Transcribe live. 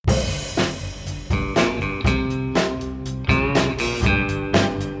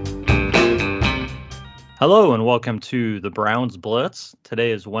Hello and welcome to the Browns Blitz.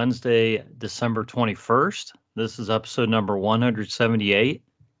 Today is Wednesday, December 21st. This is episode number 178.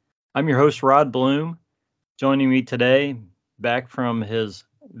 I'm your host, Rod Bloom. Joining me today, back from his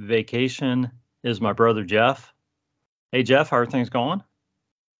vacation, is my brother, Jeff. Hey, Jeff, how are things going?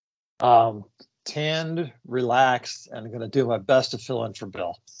 Tanned, relaxed, and I'm going to do my best to fill in for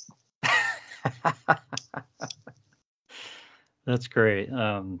Bill. That's great.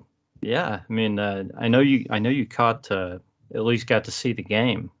 Yeah, I mean, I know you caught at least got to see the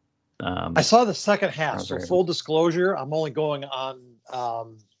game. I saw the second half. So full disclosure, I'm only going on,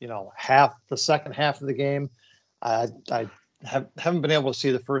 half the second half of the game. I haven't been able to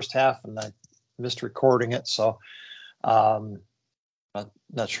see the first half, and I missed recording it. So I'm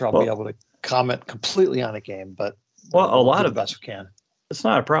not sure I'll be able to comment completely on the game, but a lot of the best we can. It's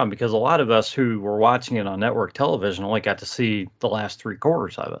not a problem because a lot of us who were watching it on network television only got to see the last three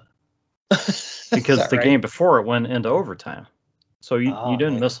quarters of it. Because the game before it went into overtime. So you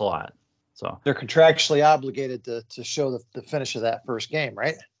didn't miss a lot. So they're contractually obligated to show the finish of that first game,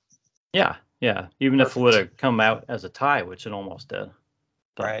 right? Yeah. Even if it would have come out as a tie, which it almost did.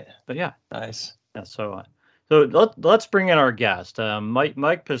 Right. But yeah. Nice. Yeah, so let's bring in our guest. Mike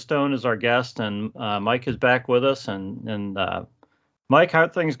Pistone is our guest, and Mike is back with us. And Mike, how are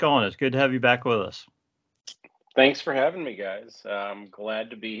things going? It's good to have you back with us. Thanks for having me, guys. I'm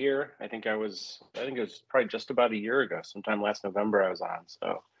glad to be here. I think it was probably just about a year ago, sometime last November I was on.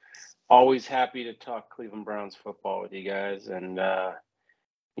 So always happy to talk Cleveland Browns football with you guys and,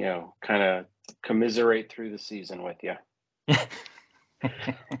 kind of commiserate through the season with you.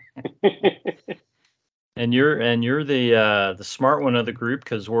 And you're the smart one of the group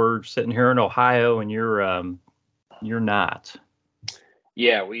because we're sitting here in Ohio and you're not.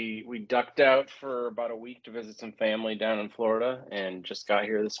 Yeah, we ducked out for about a week to visit some family down in Florida and just got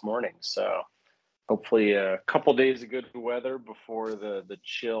here this morning. So hopefully a couple days of good weather before the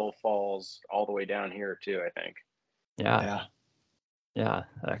chill falls all the way down here too, I think. Yeah,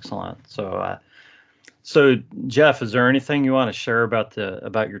 excellent. So Jeff, is there anything you want to share about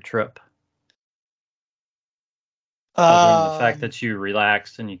your trip? Other than the fact that you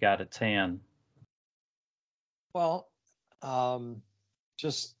relaxed and you got a tan. Well,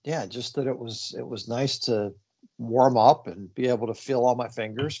 just that it was nice to warm up and be able to feel all my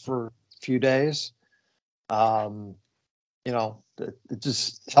fingers for a few days. It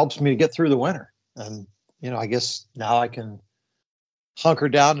just helps me to get through the winter. And, I guess now I can hunker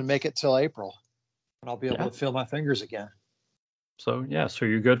down and make it till April and I'll be able to feel my fingers again. So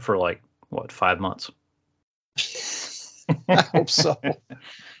you're good for 5 months? I hope so.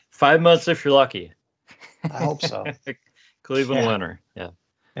 5 months if you're lucky. I hope so. Cleveland winter.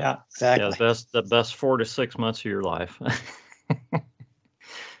 Yeah, exactly. Yeah, the best 4 to 6 months of your life.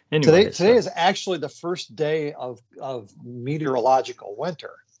 Anyway, today is actually the first day of meteorological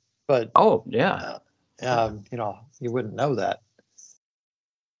winter, but you wouldn't know that.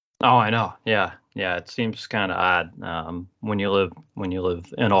 Oh, I know. Yeah. It seems kind of odd when you live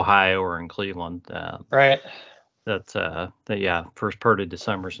in Ohio or in Cleveland. Right. That first part of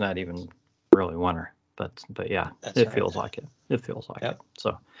December is not even really winter. But yeah, it feels like it. It feels like it.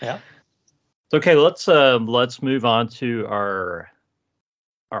 So yeah. Okay, let's move on to our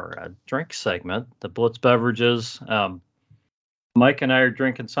drink segment, the Blitz beverages. Mike and I are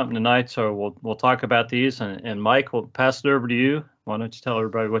drinking something tonight, so we'll talk about these. And Mike, we'll pass it over to you. Why don't you tell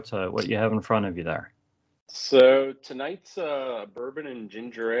everybody what you have in front of you there? So tonight's bourbon and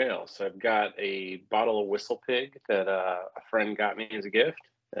ginger ale. So I've got a bottle of Whistle Pig that a friend got me as a gift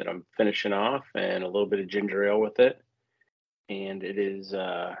that I'm finishing off, and a little bit of ginger ale with it. And it is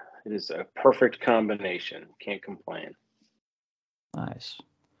a perfect combination. Can't complain. Nice.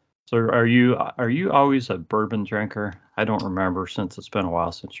 So are you always a bourbon drinker? I don't remember since it's been a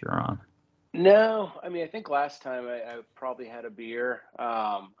while since you're on. No, I mean, I think last time I probably had a beer.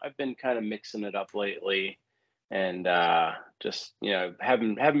 I've been kind of mixing it up lately, and just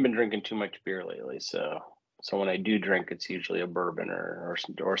haven't been drinking too much beer lately. So when I do drink, it's usually a bourbon or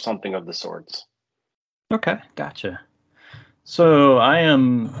something of the sorts. Okay, gotcha. So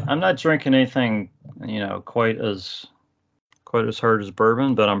I'm not drinking anything, quite as hard as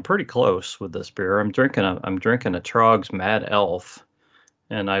bourbon, but I'm pretty close with this beer. I'm drinking a Trog's Mad Elf,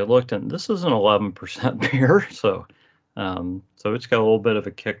 and I looked and this is an 11% beer, so it's got a little bit of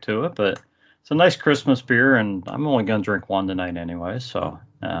a kick to it, but it's a nice Christmas beer, and I'm only gonna drink one tonight anyway, so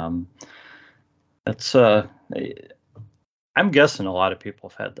it's I'm guessing a lot of people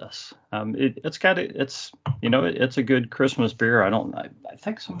have had this. It's a good Christmas beer. I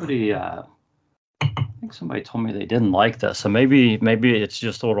think somebody think somebody told me they didn't like this. So maybe it's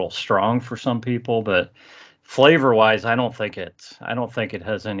just a little strong for some people, but flavor wise, I don't think it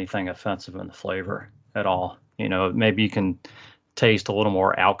has anything offensive in the flavor at all. Maybe you can taste a little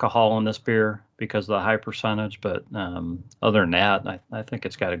more alcohol in this beer because of the high percentage, but other than that, I think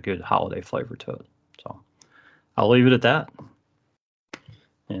it's got a good holiday flavor to it. So I'll leave it at that.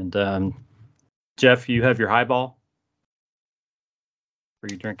 And Jeff, you have your highball? Or are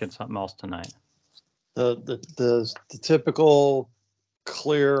you drinking something else tonight? The typical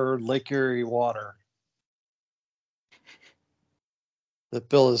clear Lake Erie water that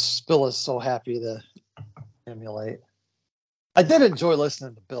Bill is so happy to emulate. I did enjoy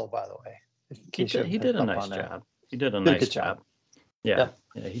listening to Bill, by the way. He did a nice job. He did a nice job. Yeah,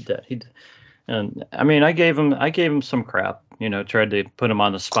 he did. And I mean, I gave him some crap. Tried to put him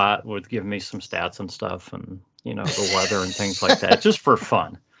on the spot with giving me some stats and stuff, and the weather and things like that, just for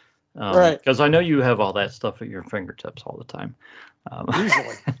fun. Right. Because I know you have all that stuff at your fingertips all the time.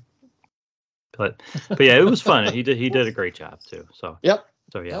 Usually. but yeah, it was fun. He did a great job too. So yep.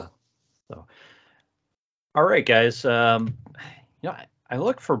 So yeah. Yep. So all right, guys. I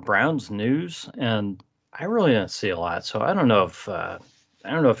look for Browns news, and I really didn't see a lot. So I don't know if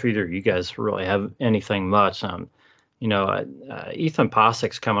either of you guys really have anything much. Ethan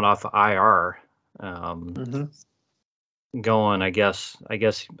Posic's coming off of IR. Going, I guess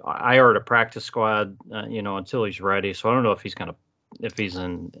IR to practice squad, until he's ready. So I don't know if he's gonna be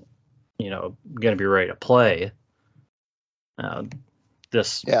ready to play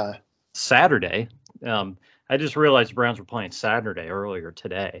this Saturday. I just realized the Browns were playing Saturday earlier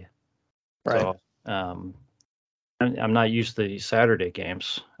today. Right. So I'm not used to these Saturday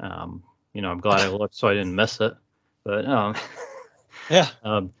games. I'm glad I looked so I didn't miss it. But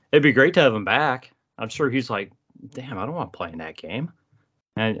it'd be great to have him back. I'm sure he's like, damn, I don't want to play in that game.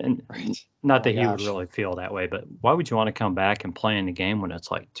 And not that he would really feel that way, but why would you want to come back and play in the game when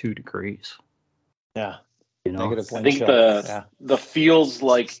it's like 2 degrees? Yeah. I think the feels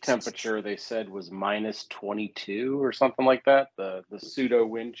like temperature they said was minus 22 or something like that. The pseudo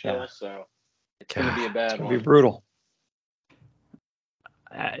wind chill. Yeah. So it's going to be a bad one. It's going to be brutal.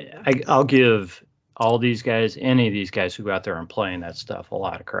 I'll give all these guys, any of these guys who go out there and playing that stuff, a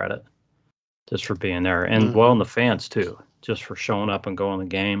lot of credit just for being there, and and the fans too, just for showing up and going to the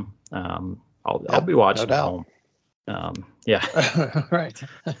game. I'll be watching at home. Right.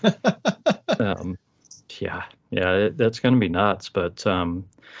 Yeah, that's going to be nuts. But and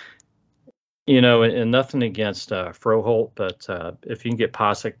nothing against Froholt, but if you can get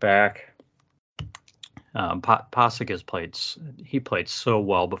Posick back, Posick played so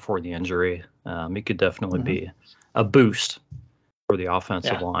well before the injury. He could definitely be a boost for the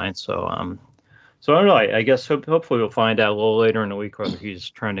offensive line. So so I don't know. I guess hopefully we'll find out a little later in the week whether he's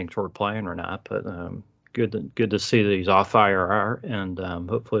trending toward playing or not. But good to see that he's off IR, and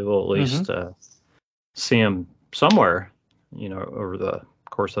hopefully we'll at least see him somewhere, over the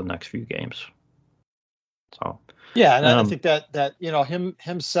course of the next few games. So yeah, and I think that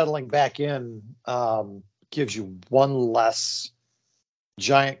him settling back in gives you one less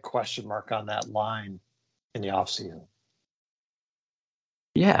giant question mark on that line in the offseason.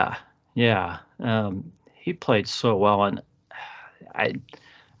 Yeah. He played so well, and I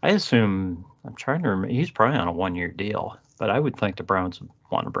assume, I'm trying to remember, he's probably on a 1-year deal, but I would think the Browns would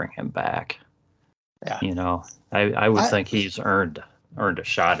want to bring him back. Yeah. I would think he's earned a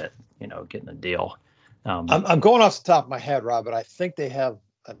shot at, getting a deal. I'm going off the top of my head, Rob, but I think they have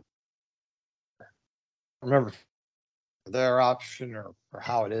remember their option or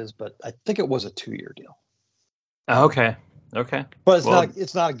how it is, but I think it was a 2-year deal. Okay. But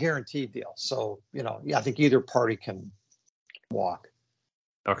it's not a guaranteed deal. So, I think either party can walk.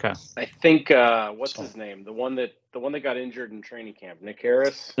 Okay. I think what's his name? The one that got injured in training camp, Nick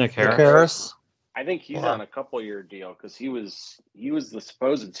Harris. Nick Harris. I think he's on a couple-year deal because he was the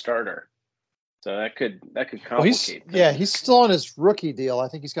supposed starter. So that could complicate. He's still on his rookie deal. I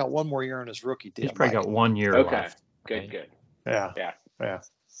think he's got 1 more year on his rookie deal. He's probably got 1 year left. Good. Yeah.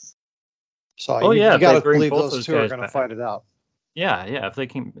 So you got to believe those two are going to fight it out. Yeah.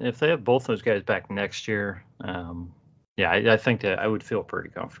 If they have both those guys back next year, I think that I would feel pretty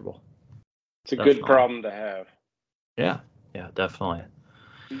comfortable. It's a good problem to have. Yeah, definitely.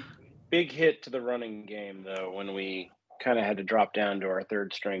 Big hit to the running game though when we kind of had to drop down to our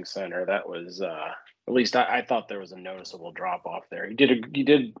third string center. That was at least I thought there was a noticeable drop off there. He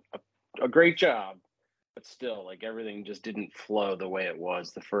did a great job, but still, like, everything just didn't flow the way it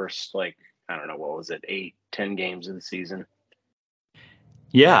was the first, like, I don't know, what was it, 8-10 games of the season.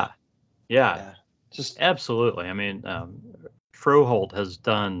 Yeah. Just absolutely. I mean, Froholt has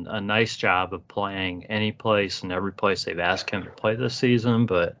done a nice job of playing any place and every place they've asked him to play this season,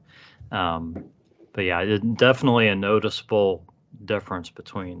 but yeah, definitely a noticeable difference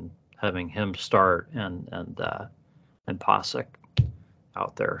between having him start and Posick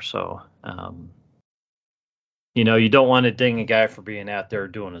out there. So, you don't want to ding a guy for being out there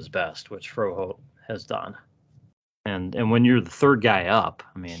doing his best, which Froholt has done. And when you're the third guy up,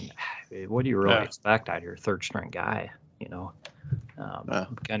 I mean, what do you really expect out of your third string guy?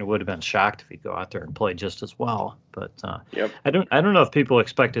 Kind of would have been shocked if he'd go out there and play just as well. But I don't know if people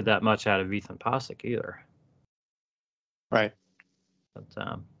expected that much out of Ethan Posick either. Right.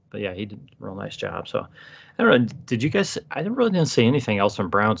 But yeah, he did a real nice job. So I don't know. Did you guys? I didn't see anything else in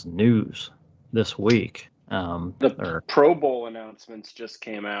Browns news this week. The Pro Bowl announcements just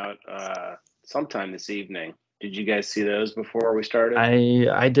came out sometime this evening. Did you guys see those before we started?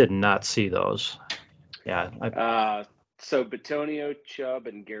 I did not see those. Yeah. So Bitonio, Chubb,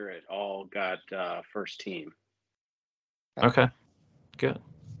 and Garrett all got first team. Okay. Good.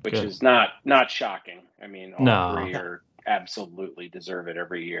 Which is not shocking. I mean, all three are absolutely deserve it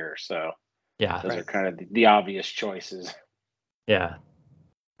every year. So yeah, those are kind of the obvious choices. Yeah,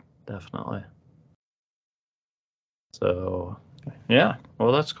 definitely. So yeah,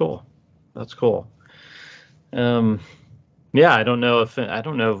 well, that's cool. Yeah, I don't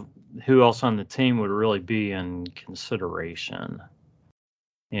know who else on the team would really be in consideration.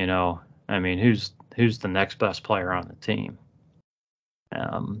 I mean, who's the next best player on the team?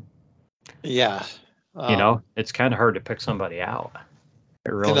 Yeah. It's kind of hard to pick somebody out.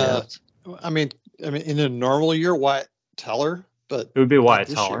 It really is. I mean, in a normal year, Wyatt Teller, but it would be Wyatt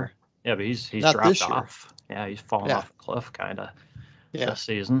Teller. Yeah, but he's dropped off. Yeah, he's fallen off a cliff kind of this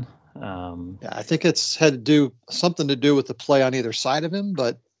season. I think it's had something to do with the play on either side of him,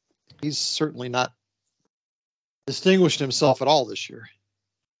 but he's certainly not distinguished himself at all this year.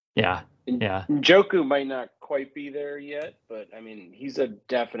 Yeah. Njoku might not quite be there yet, but I mean, he's a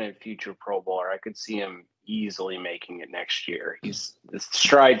definite future Pro Bowler. I could see him easily making it next year. The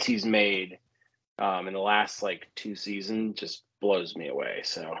strides he's made in the last 2 seasons just blows me away.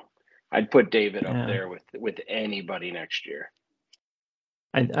 So I'd put David up there with anybody next year.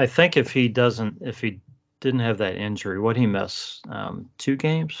 I think if he didn't have that injury, what he missed 2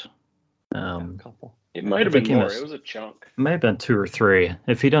 games? A couple. It might have been more. It was a chunk. It might have been 2 or 3.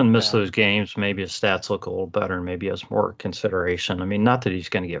 If he doesn't miss those games, maybe his stats look a little better and maybe he has more consideration. I mean, not that he's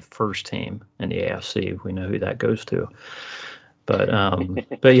going to get first team in the AFC. We know who that goes to. But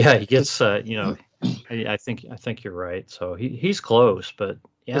yeah, he gets I think you're right. So he's close, but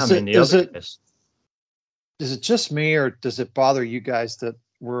yeah, is it just me, or does it bother you guys that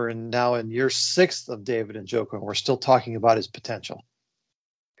we're now in year 6 of David Njoku and we're still talking about his potential?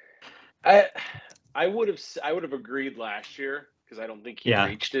 I would have agreed last year because I don't think he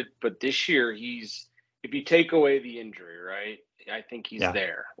reached it. But this year, if you take away the injury, right, I think he's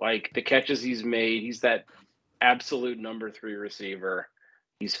there. The catches he's made, he's that absolute number 3 receiver.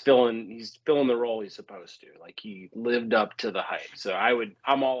 He's filling the role he's supposed to. He lived up to the hype. So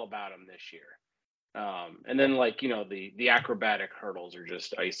I'm all about him this year. And then the acrobatic hurdles are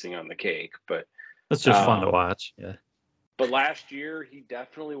just icing on the cake. But that's just fun to watch. Yeah. But last year he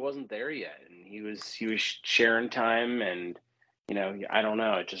definitely wasn't there yet, and he was sharing time, and I don't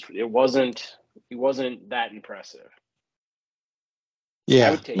know, he wasn't that impressive. Yeah,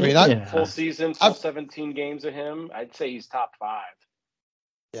 I would take full season, 17 games of him. I'd say he's top 5.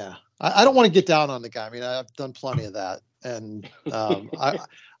 Yeah, I don't want to get down on the guy. I mean, I've done plenty of that, and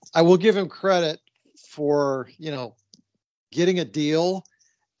I will give him credit for getting a deal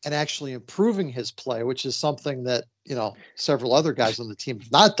and actually improving his play, which is something that several other guys on the team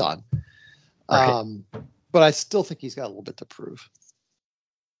have not done. Right. But I still think he's got a little bit to prove.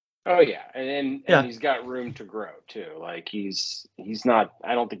 Oh yeah, and he's got room to grow too. He's not.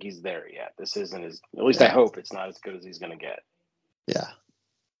 I don't think he's there yet. This isn't as. At least I hope it's not as good as he's going to get. Yeah.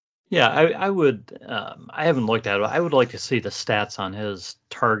 Yeah, I would. I haven't looked at it. I would like to see the stats on his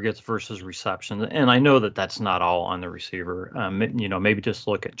targets versus receptions, and I know that that's not all on the receiver. Maybe just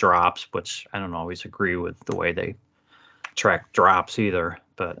look at drops, which I don't always agree with the way they track drops either.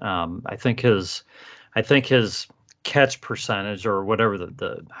 But I think his catch percentage, or whatever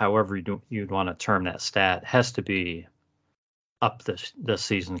the however you'd want to term that stat, has to be up this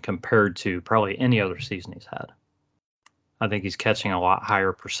season compared to probably any other season he's had. I think he's catching a lot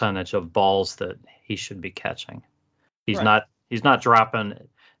higher percentage of balls that he should be catching. He's not dropping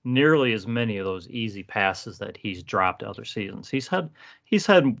nearly as many of those easy passes that he's dropped other seasons. He's had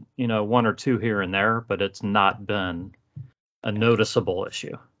 1 or 2 here and there, but it's not been a noticeable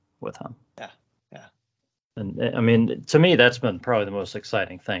issue with him. Yeah. And I mean, to me, that's been probably the most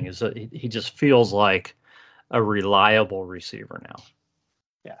exciting thing is that he just feels like a reliable receiver now.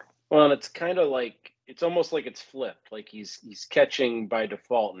 Yeah. Well, and it's kind of like it's almost like it's flipped. Like he's catching by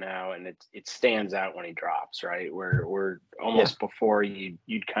default now, and it stands out when he drops, right? Where almost before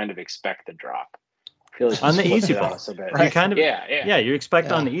you'd kind of expect the drop. I feel like on the easy ball, right? You kind of you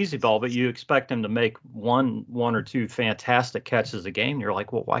expect on the easy ball, but you expect him to make one or two fantastic catches a game. And you're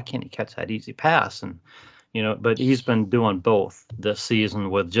like, well, why can't he catch that easy pass? And but he's been doing both this season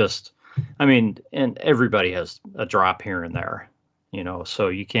with just, I mean, and everybody has a drop here and there, so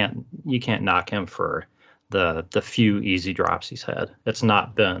you can't knock him for the few easy drops he's had. It's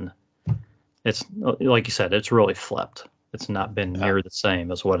like you said, it's really flipped. It's not been near the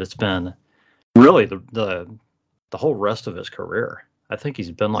same as what it's been really the whole rest of his career. I think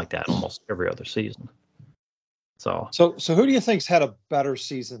he's been like that almost every other season. So who do you think's had a better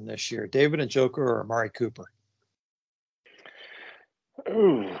season this year, David Njoku or Amari Cooper?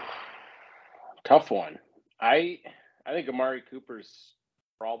 Ooh, tough one. I think Amari Cooper's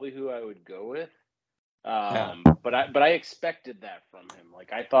probably who I would go with. But I expected that from him.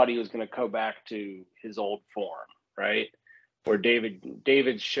 Like I thought he was going to go back to his old form, right? Where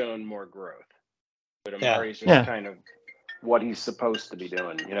David's shown more growth, but Amari's just kind of what he's supposed to be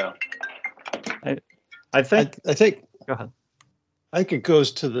doing, I think. Go ahead. I think it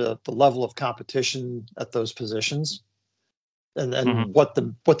goes to the level of competition at those positions, and what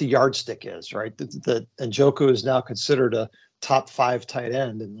the yardstick is, right? The Njoku is now considered a top 5 tight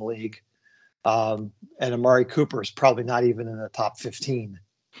end in the league, and Amari Cooper is probably not even in the top 15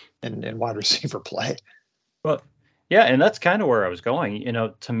 in wide receiver play. Well, yeah, and that's kind of where I was going.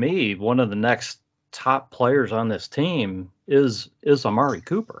 To me, one of the next top players on this team is Amari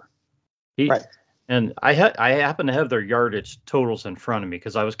Cooper. Right. And I happen to have their yardage totals in front of me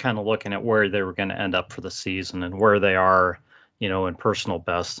because I was kind of looking at where they were going to end up for the season and where they are, in personal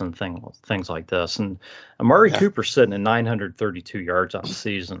bests and things like this. And Amari Cooper's sitting at 932 yards on the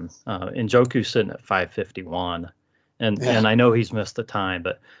season. Njoku's sitting at 551. And I know he's missed the time,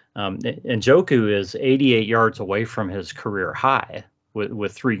 but Njoku is 88 yards away from his career high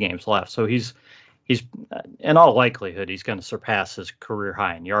with 3 games left. So he's in all likelihood, he's going to surpass his career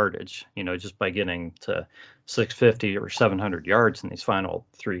high in yardage, just by getting to 650 or 700 yards in these final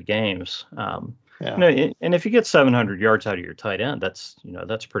 3 games. And if you get 700 yards out of your tight end,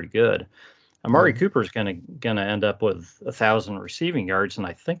 that's pretty good. Amari Cooper is going to end up with 1,000 receiving yards, and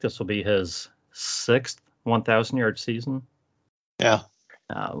I think this will be his 6th 1,000 yard season. Yeah,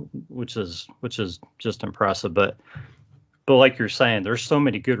 which is just impressive. But like you're saying, there's so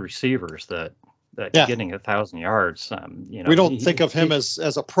many good receivers that getting 1,000 yards. We don't think of him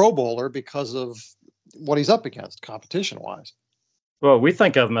as a Pro Bowler because of what he's up against competition wise. Well, we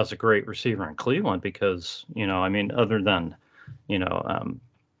think of him as a great receiver in Cleveland because, other than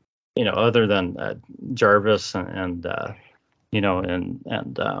Jarvis and Beckham.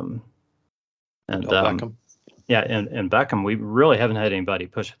 And Beckham, we really haven't had anybody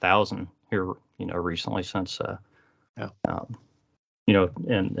push 1,000 here, recently since,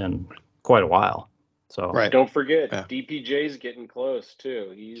 in quite a while. So Don't forget, DPJ's getting close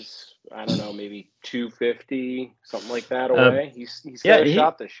too. He's, I don't know, maybe 250, something like that away. He's got a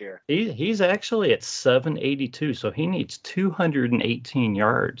shot this year. He's actually at 782, so he needs 218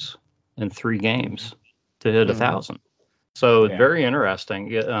 yards in 3 games to hit 1,000. So very interesting.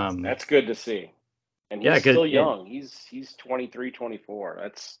 That's good to see. And he's still young. He's 23, 24.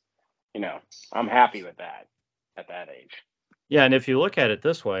 That's, I'm happy with that at that age. Yeah, and if you look at it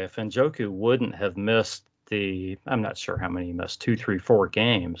this way, if Njoku wouldn't have missed I'm not sure how many he missed, 2, 3, 4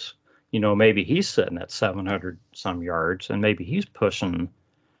 games, maybe he's sitting at 700 some yards, and maybe he's pushing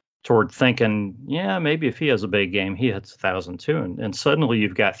toward thinking, maybe if he has a big game, he hits 1,000 too. And suddenly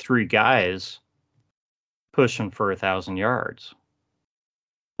you've got 3 guys pushing for 1,000 yards.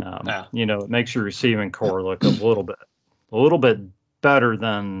 It makes your receiving core look a little bit better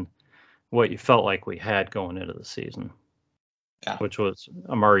than what you felt like we had going into the season, which was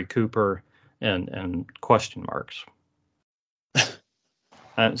Amari Cooper and question marks.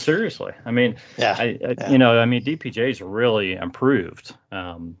 Seriously, I mean, DPJ's really improved,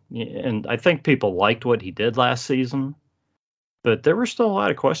 and I think people liked what he did last season. But there were still a lot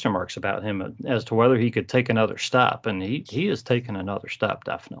of question marks about him as to whether he could take another step, and he has taken another step,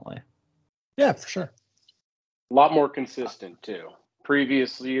 definitely. Yeah, for sure. A lot more consistent too.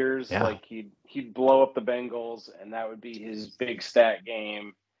 Previous years, like he'd blow up the Bengals, and that would be his big stat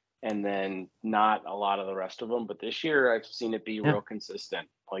game, and then not a lot of the rest of them. But this year, I've seen it be real consistent.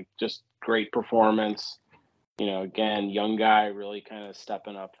 Like just great performance. Again, young guy really kind of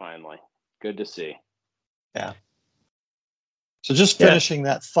stepping up finally. Good to see. Yeah. So just finishing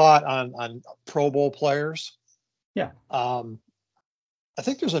that thought on Pro Bowl players. Yeah. I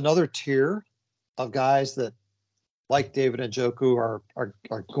think there's another tier of guys that, like David Njoku,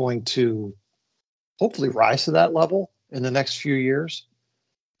 are going to hopefully rise to that level in the next few years.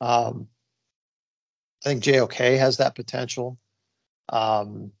 I think JOK has that potential.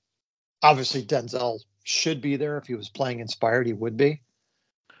 Obviously, Denzel should be there. If he was playing inspired, he would be.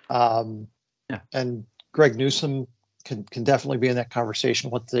 And Greg Newsome can definitely be in that conversation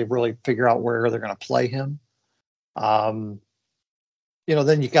once they really figure out where they're going to play him. Then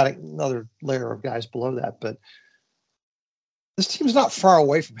you've got another layer of guys below that. But this team's not far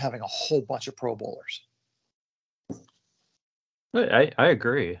away from having a whole bunch of Pro Bowlers. I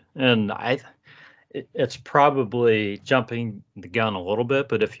agree. And it's probably jumping the gun a little bit,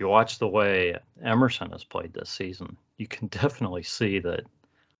 but if you watch the way Emerson has played this season, you can definitely see that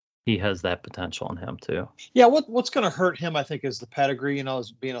he has that potential in him too. Yeah, what's going to hurt him, I think, is the pedigree,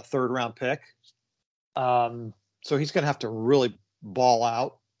 as being a third-round pick. So he's going to have to really ball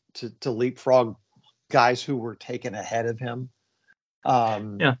out to leapfrog guys who were taken ahead of him,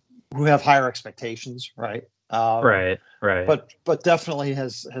 who have higher expectations, right? Right. But definitely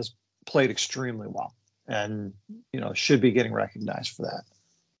has played extremely well, and should be getting recognized for that.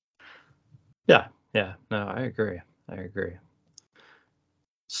 Yeah. No, I agree.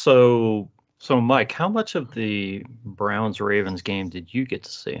 So Mike, how much of the Browns-Ravens game did you get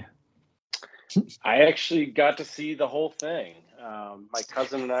to see? I actually got to see the whole thing. My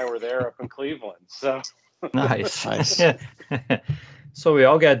cousin and I were there up in Cleveland. So nice. Yeah. So we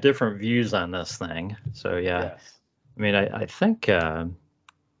all got different views on this thing. So yeah, yes. I mean, I think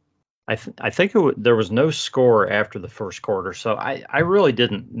there was no score after the first quarter, so I really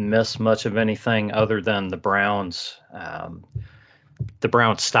didn't miss much of anything other than the Browns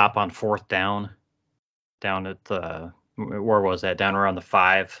stop on fourth down at the, where was that? Down around the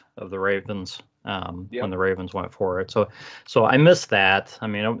 5 of the Ravens, when the Ravens went for it. So I missed that. I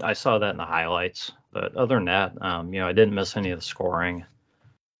mean, I saw that in the highlights, but other than that, I didn't miss any of the scoring.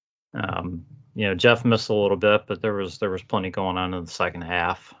 Jeff missed a little bit, but there was plenty going on in the second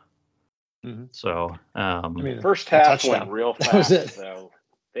half. Mm-hmm. So, first half went real fast, though.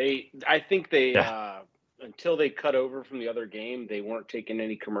 I think until they cut over from the other game, they weren't taking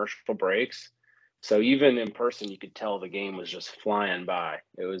any commercial breaks. So even in person, you could tell the game was just flying by.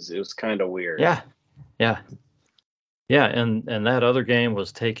 It was kind of weird. Yeah. And that other game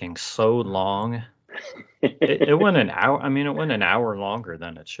was taking so long. It went an hour. I mean, it went an hour longer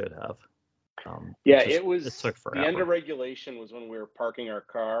than it should have. It took forever. The end of regulation was when we were parking our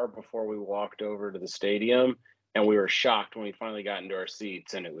car before we walked over to the stadium, and we were shocked when we finally got into our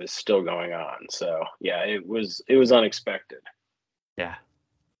seats and it was still going on. So yeah, it was unexpected. Yeah.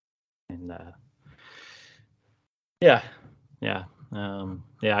 And that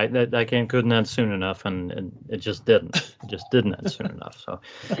game couldn't end soon enough, and it just didn't. It just didn't end soon enough. So,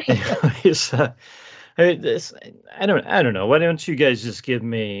 anyways, I don't know. Why don't you guys just give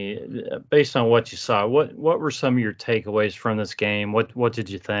me, based on what you saw, what were some of your takeaways from this game? What did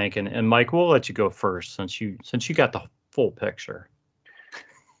you think? And Mike, we'll let you go first since you got the full picture.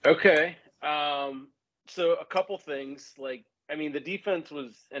 Okay. So a couple things. The defense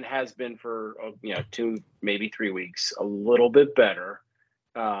was and has been for 2, maybe 3 weeks, a little bit better.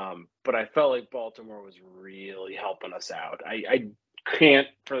 But I felt like Baltimore was really helping us out. I can't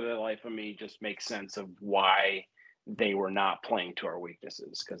for the life of me just make sense of why they were not playing to our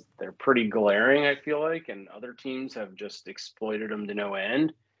weaknesses, because they're pretty glaring, I feel like, and other teams have just exploited them to no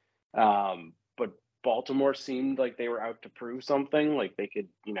end. But Baltimore seemed like they were out to prove something, like they could,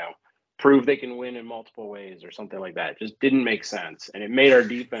 prove they can win in multiple ways or something like that. It just didn't make sense. And it made our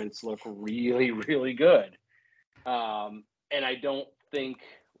defense look really, really good. And I don't think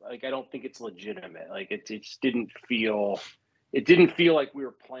it's legitimate. It just didn't feel like we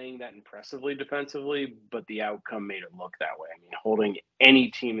were playing that impressively defensively, but the outcome made it look that way. I mean, holding any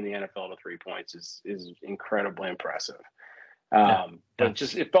team in the NFL to 3 points is incredibly impressive. But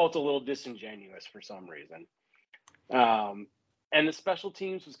it felt a little disingenuous for some reason. And the special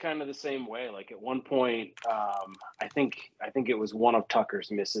teams was kind of the same way. Like at one point, I think it was one of Tucker's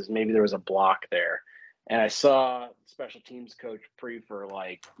misses. Maybe there was a block there. And I saw special teams coach Prefer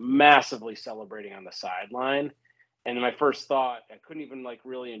massively celebrating on the sideline. And my first thought, I couldn't even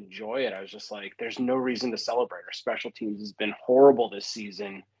really enjoy it. I was just like, there's no reason to celebrate. Our special teams has been horrible this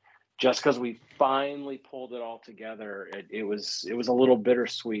season. Just because we finally pulled it all together, it was a little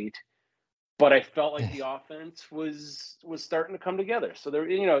bittersweet. But I felt like the offense was starting to come together. So there,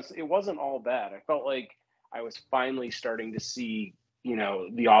 it wasn't all bad. I felt like I was finally starting to see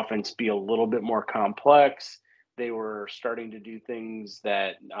the offense be a little bit more complex. They were starting to do things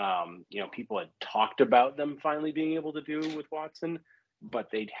that, people had talked about them finally being able to do with Watson,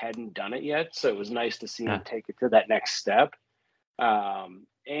 but they hadn't done it yet. So it was nice to see him take it to that next step. And,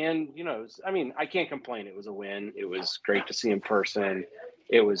 I can't complain. It was a win. It was great to see in person.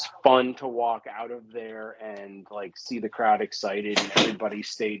 It was fun to walk out of there and see the crowd excited and everybody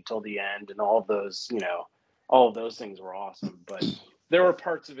stayed till the end, and all of those things were awesome. But there were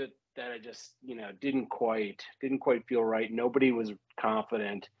parts of it that I just, didn't quite feel right. Nobody was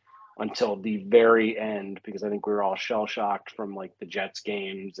confident until the very end, because I think we were all shell shocked from the Jets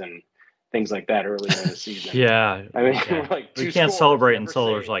games and things like that earlier in the season. Yeah. I mean, we can't celebrate until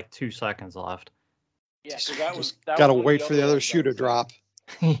there's 2 seconds left. Yeah, because that got to was wait for the other shoe to drop.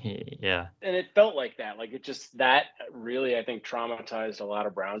 Yeah. And it felt like that. That really, I think, traumatized a lot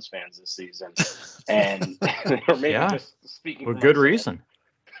of Browns fans this season. And or maybe just speaking with for good myself. reason.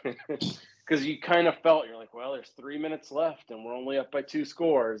 Because you kind of felt, you're like, well, there's 3 minutes left and we're only up by 2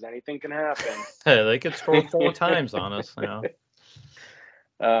 scores. Anything can happen. Hey, they could score 4 times on us,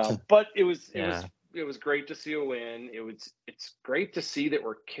 But it was great to see a win. It's great to see that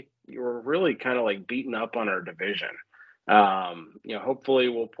we're really kind of beating up on our division. Hopefully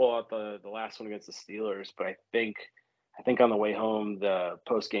we'll pull out the last one against the Steelers, but I think on the way home the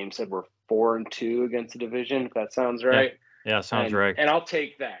post game said we're 4-2 against the division, if that sounds right. Yeah, sounds right. And I'll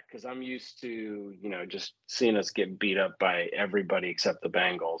take that, because I'm used to just seeing us get beat up by everybody except the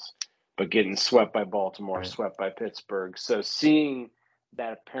Bengals, but getting swept by Baltimore, swept by Pittsburgh. So seeing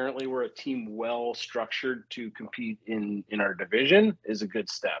that apparently we're a team well structured to compete in our division is a good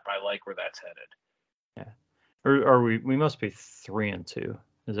step. I like where that's headed. Yeah. Or we must be 3-2.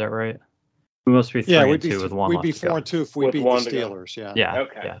 Is that right? We must be 3-2 with one. We'd be 4-2 if we beat the Steelers. Yeah.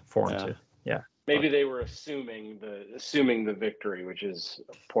 Okay. Yeah. 4-2. Yeah. Maybe they were assuming the victory, which is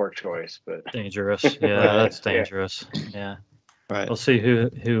a poor choice, but dangerous. Yeah, that's dangerous. Yeah. Right. We'll see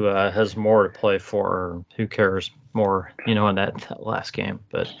who has more to play for, or who cares more, in that last game.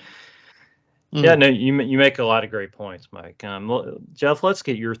 But yeah, no, you make a lot of great points, Mike. Jeff, let's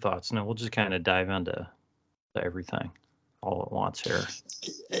get your thoughts. Now we'll just kind of dive into everything all at once here.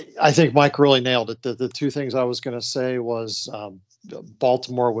 I think Mike really nailed it. The two things I was going to say was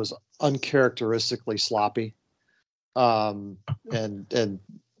Baltimore was uncharacteristically sloppy, and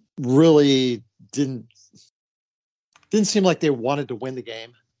really didn't seem like they wanted to win the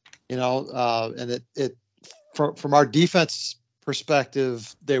game, and it from our defense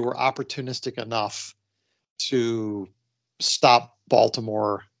perspective, they were opportunistic enough to stop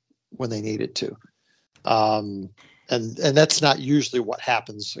Baltimore when they needed to. And that's not usually what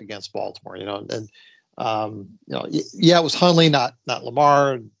happens against Baltimore, it was Hundley, not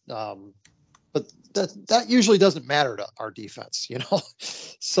Lamar. But that usually doesn't matter to our defense,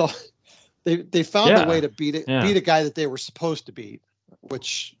 so they found a way to beat a guy that they were supposed to beat,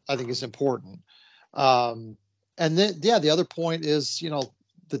 which I think is important. And then, the other point is,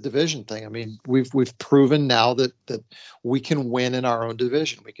 the division thing. I mean, we've proven now that we can win in our own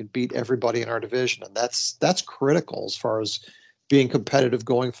division. We can beat everybody in our division, and that's critical as far as being competitive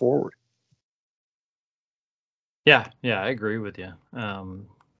going forward. Yeah, I agree with you.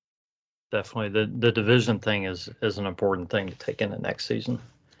 Definitely, the division thing is an important thing to take into next season,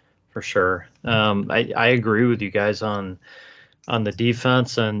 for sure. I agree with you guys on the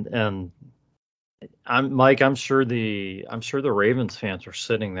defense, and I'm sure the Ravens fans are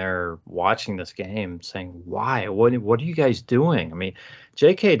sitting there watching this game saying, why? What are you guys doing? I mean,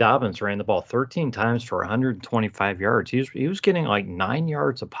 J.K. Dobbins ran the ball 13 times for 125 yards. He was getting 9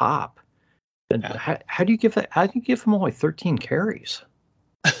 yards a pop. And how do you give that? How do you give him only 13 carries?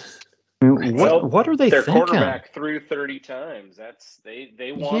 I mean, what are they their thinking? Their quarterback threw 30 times.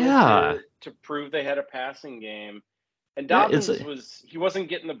 They wanted to prove they had a passing game. And Dobbins he wasn't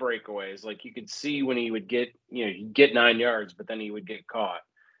getting the breakaways. You could see when he would get, he'd get 9 yards, but then he would get caught.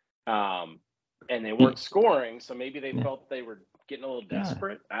 And they weren't scoring, so maybe they felt they were getting a little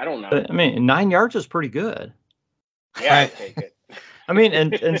desperate. I don't know. But, 9 yards is pretty good. Yeah, I'd take it. I mean,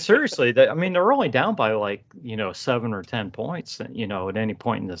 and seriously, they're only down by 7 or 10 points, at any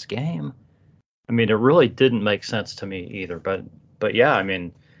point in this game. I mean, it really didn't make sense to me either. But yeah, I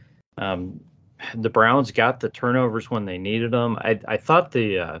mean, the Browns got the turnovers when they needed them. I thought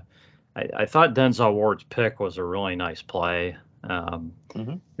I thought Denzel Ward's pick was a really nice play.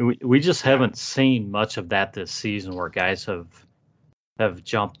 We just haven't seen much of that this season, where guys have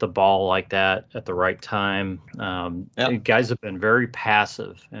jumped the ball like that at the right time. Guys have been very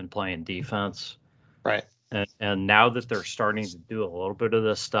passive in playing defense. Right. And now that they're starting to do a little bit of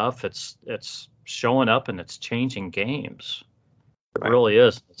this stuff, it's showing up and it's changing games. It really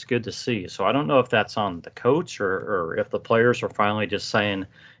is. It's good to see. So I don't know if that's on the coach or if the players are finally just saying,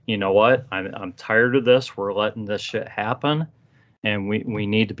 you know what, I'm tired of this. We're letting this shit happen, and we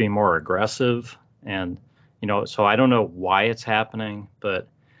need to be more aggressive. And so I don't know why it's happening, but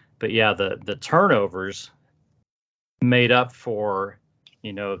yeah, the turnovers made up for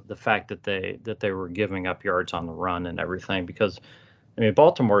the fact that they were giving up yards on the run and everything. Because I mean,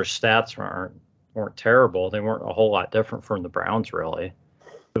 Baltimore's stats weren't terrible. They weren't a whole lot different from the Browns, really.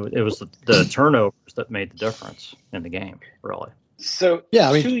 It was the turnovers that made the difference in the game, really. So yeah,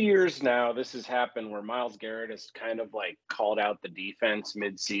 I mean, 2 years now, this has happened where Myles Garrett has kind of like called out the defense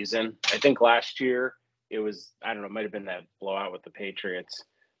mid-season. I think last year it was, I don't know, it might have been that blowout with the Patriots.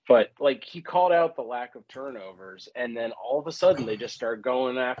 But like he called out the lack of turnovers, and then all of a sudden they just start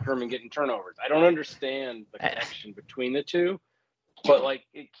going after him and getting turnovers. I don't understand the connection between the two. But like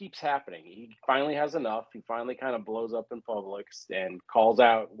it keeps happening. He finally has enough. He finally kind of blows up in public and calls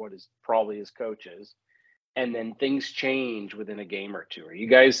out what is probably his coaches. And then things change within a game or two. Are you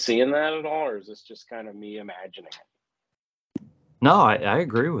guys seeing that at all, or is this just kind of me imagining it? No, I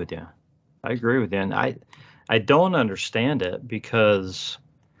agree with you. I agree with you. And I don't understand it, because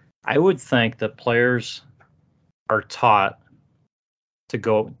I would think that players are taught to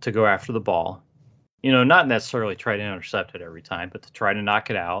go after the ball. Not necessarily try to intercept it every time, but to try to knock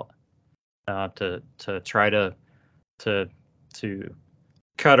it out, to try to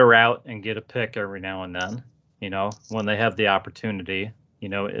cut her out and get a pick every now and then, when they have the opportunity,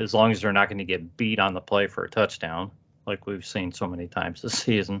 as long as they're not going to get beat on the play for a touchdown, like we've seen so many times this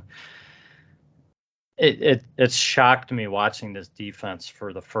season. It's shocked me watching this defense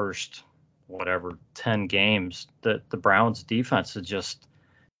for the first, 10 games, that the Browns defense has just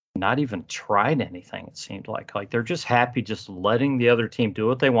not even tried anything. It seemed like they're just happy just letting the other team do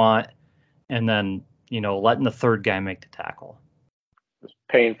what they want, and then letting the third guy make the tackle. It's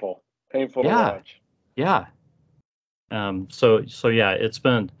painful to watch. Yeah. So yeah, it's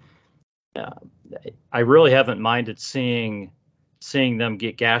been. I really haven't minded seeing them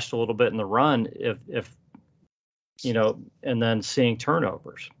get gashed a little bit in the run, if and then seeing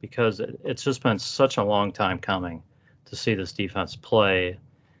turnovers, because it's just been such a long time coming to see this defense play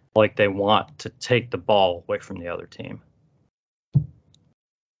like they want to take the ball away from the other team.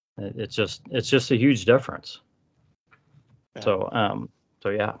 It's just a huge difference. Yeah. So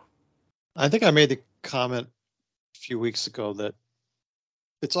yeah. I think I made the comment a few weeks ago that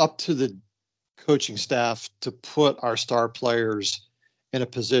it's up to the coaching staff to put our star players in a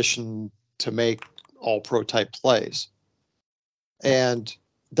position to make all-pro type plays. And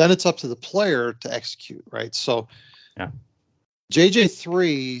then it's up to the player to execute, right? So yeah.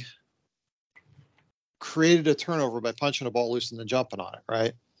 JJ3 created a turnover by punching a ball loose and then jumping on it,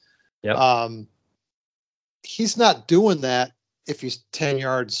 right? Yeah. He's not doing that if he's 10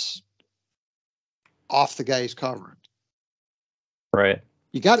 yards off the guy he's covering. Right.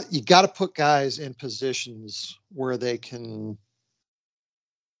 You got to put guys in positions where they can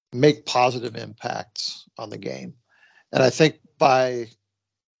make positive impacts on the game. And I think by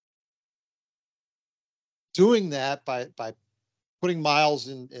doing that, by putting Myles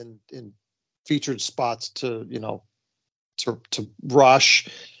in featured spots to rush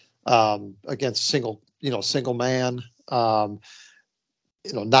against single man, not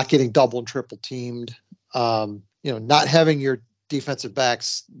getting double and triple teamed, not having your defensive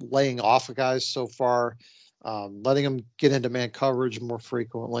backs laying off of guys so far, letting them get into man coverage more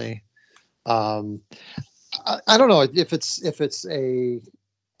frequently. I don't know if it's a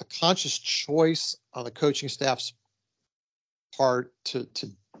conscious choice on the coaching staff's part to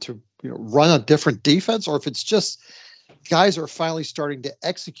run a different defense, or if it's just guys are finally starting to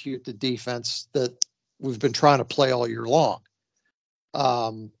execute the defense that we've been trying to play all year long.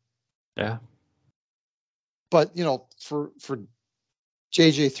 Yeah. But for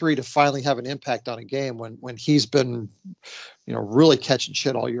JJ3 to finally have an impact on a game when he's been really catching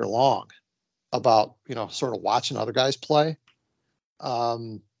shit all year long about sort of watching other guys play.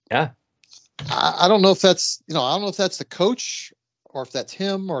 Yeah. I don't know if that's the coach or if that's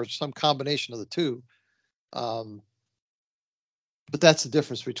him or some combination of the two. But that's the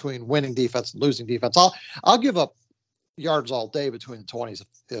difference between winning defense and losing defense. I'll give up yards all day between the 20s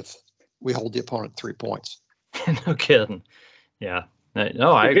if we hold the opponent 3 points. No kidding. Yeah.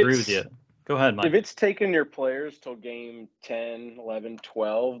 No, I agree with you. Go ahead, Mike. If it's taken your players till game 10, 11,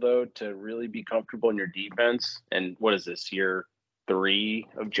 12, though, to really be comfortable in your defense, and what is this, year 3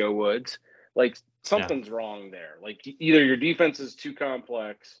 of Joe Woods? Like, something's wrong there. Like, either your defense is too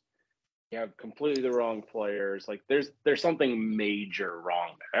complex, you have completely the wrong players. Like, there's something major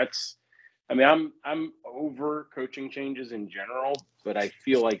wrong there. I mean, I'm over coaching changes in general, but I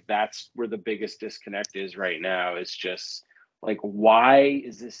feel like that's where the biggest disconnect is right now. Is just like, why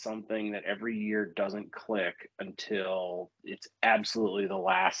is this something that every year doesn't click until it's absolutely the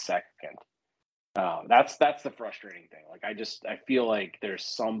last second? That's the frustrating thing. Like, I feel like there's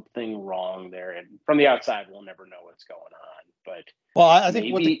something wrong there, and from the outside, we'll never know what's going on. But well, I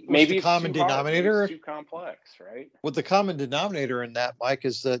think what's maybe the it's common too hard. Maybe denominator, it's too complex, right? what the common denominator in that, Mike,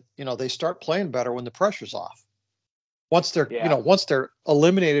 is that, they start playing better when the pressure's off. Once they're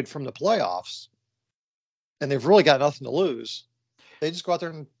eliminated from the playoffs and they've really got nothing to lose, they just go out there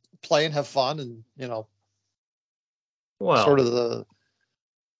and play and have fun and, well, sort of the.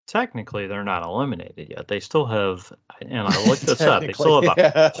 Technically, they're not eliminated yet. They still have, and I looked this up, they still have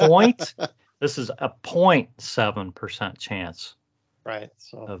a point. This is a 0.7% chance. Right.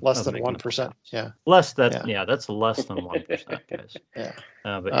 So less than 1%. Yeah. Less that. Yeah, that's less than 1%, guys. Yeah.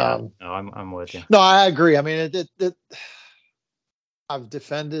 But yeah, no, I'm with you. No, I agree. I mean, I've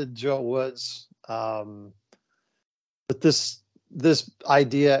defended Joe Woods, but this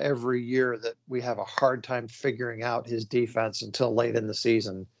idea every year that we have a hard time figuring out his defense until late in the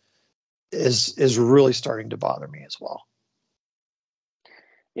season is really starting to bother me as well.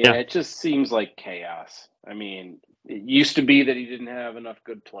 Yeah, it just seems like chaos. I mean, it used to be that he didn't have enough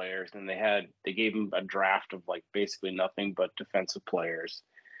good players, and they gave him a draft of like basically nothing but defensive players.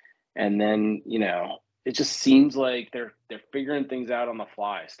 And then, it just seems like they're figuring things out on the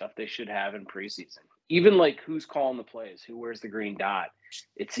fly, stuff they should have in preseason. Even like who's calling the plays, who wears the green dot.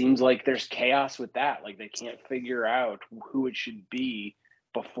 It seems like there's chaos with that. Like they can't figure out who it should be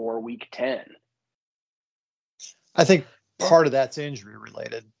before week 10. I think part of that's injury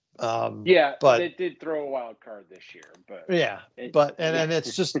related. But they did throw a wild card this year. But yeah, and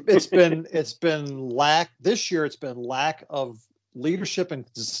it's just it's been lack this year. It's been lack of leadership and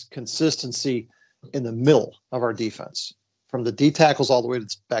consistency in the middle of our defense, from the D tackles all the way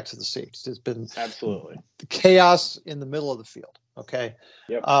back to the safeties. It's been absolutely chaos in the middle of the field. Okay.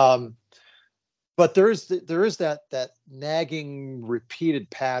 Yep. But there is that nagging repeated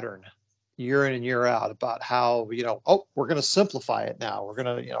pattern year in and year out about how, we're going to simplify it now. We're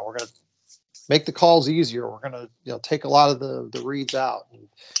going to make the calls easier. We're going to, take a lot of the reads out and,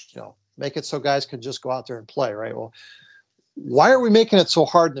 make it so guys can just go out there and play. Right. Well, why are we making it so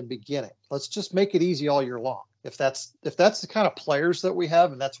hard in the beginning? Let's just make it easy all year long. If that's the kind of players that we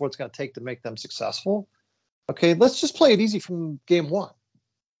have, and that's what it's going to take to make them successful. Okay. Let's just play it easy from game one.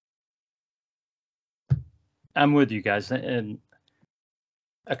 I'm with you guys. And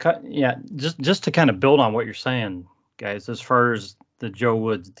just to kind of build on what you're saying, guys, as far as the Joe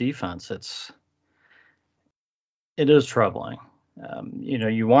Woods defense, it is troubling.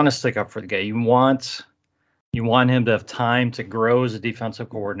 You want to stick up for the guy. You want him to have time to grow as a defensive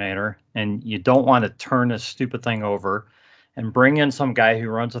coordinator, and you don't want to turn this stupid thing over and bring in some guy who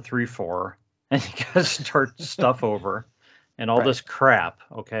runs a 3-4 and you guys start stuff over and all this crap.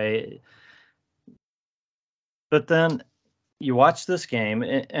 Okay. But then you watch this game,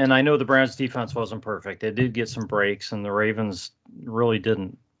 and I know the Browns defense wasn't perfect. They did get some breaks, and the Ravens really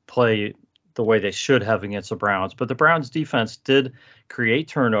didn't play the way they should have against the Browns. But the Browns defense did create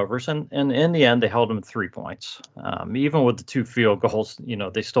turnovers, and in the end, they held them 3 points. Even with the 2 field goals,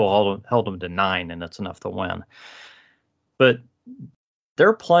 they still held them to 9, and that's enough to win. But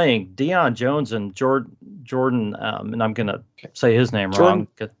they're playing Deion Jones and Jordan, and I'm going to say his name wrong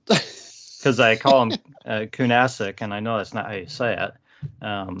because I call him Kunasik, and I know that's not how you say it.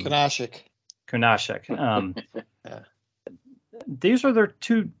 Kunasik. Yeah. These are their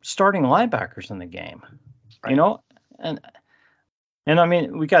 2 starting linebackers in the game, and I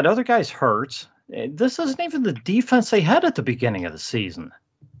mean, we got other guys hurt. This isn't even the defense they had at the beginning of the season.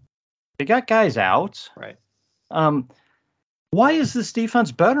 They got guys out. Right. Why is this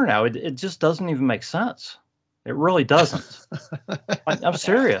defense better now? It just doesn't even make sense. It really doesn't. I'm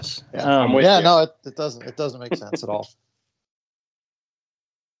serious. Yeah, no, it doesn't. It doesn't make sense at all.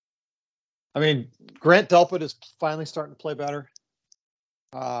 I mean, Grant Delpit is finally starting to play better.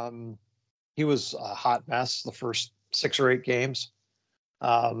 He was a hot mess the first 6 or 8 games.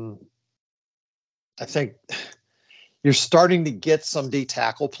 I think you're starting to get some D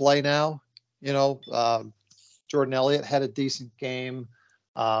tackle play now. Jordan Elliott had a decent game.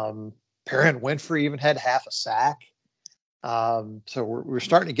 Perrin Winfrey even had half a sack. So we're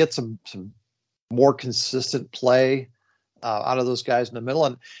starting to get some more consistent play out of those guys in the middle.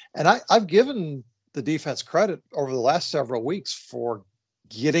 And I've given the defense credit over the last several weeks for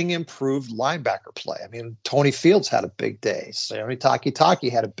getting improved linebacker play. I mean, Tony Fields had a big day. Sammy Taki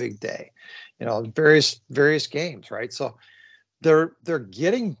had a big day. Various games, right? So they're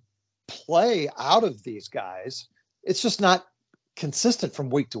getting play out of these guys. It's just not consistent from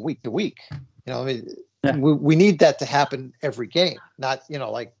week to week to week. You know, I mean, we need that to happen every game, not, you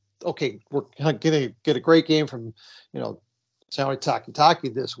know, like, okay, we're going to get a great game from, you know, Sammy Taki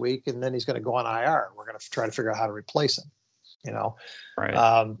this week, and then he's going to go on IR. We're going to try to figure out how to replace him. You know,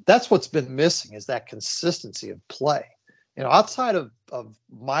 right. That's what's been missing, is that consistency of play. You know, outside of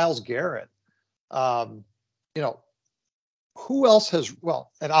Myles Garrett, you know, who else has,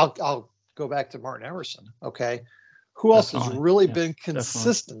 well, and I'll go back to Martin Emerson. Okay. Who else has really been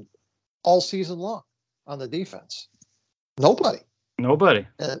consistent all season long on the defense? Nobody. Nobody.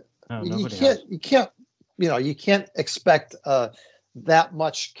 You can't, you know, you can't expect that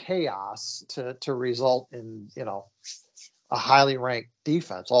much chaos to result in, you know, a highly ranked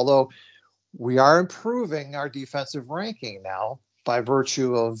defense. Although we are improving our defensive ranking now by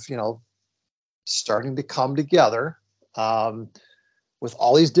virtue of, you know, starting to come together with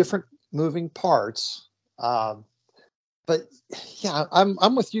all these different moving parts. But yeah,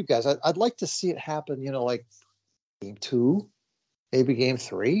 I'm with you guys. I'd like to see it happen, you know, like game 2, maybe game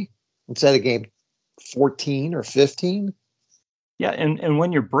 3 instead of game 14 or 15. Yeah, and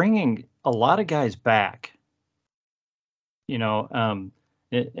when you're bringing a lot of guys back, you know,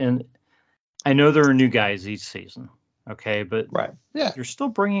 and I know there are new guys each season, okay, but right, yeah, you're still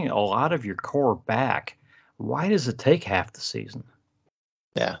bringing a lot of your core back. Why does it take half the season?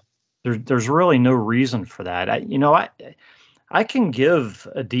 Yeah, there's really no reason for that. I can give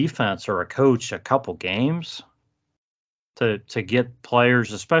a defense or a coach a couple games to get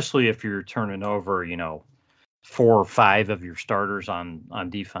players, especially if you're turning over, you know, 4 or 5 of your starters on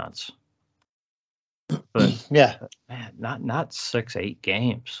defense. But yeah, man, not 6-8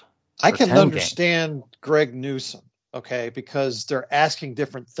 games. I can understand Greg Newsome, okay, because they're asking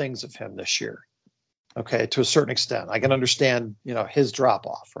different things of him this year. Okay, to a certain extent, I can understand, you know, his drop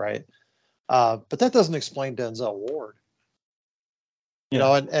off, right? But that doesn't explain Denzel Ward. You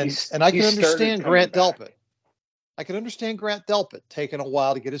know, and I can understand Grant Delpit. I can understand Grant Delpit taking a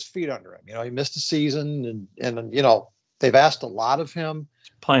while to get his feet under him. You know, he missed a season, and you know, they've asked a lot of him.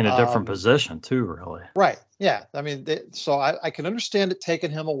 He's playing a different position too, really. Right. Yeah. I mean, so I can understand it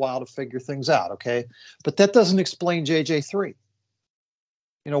taking him a while to figure things out. Okay, but that doesn't explain JJ3.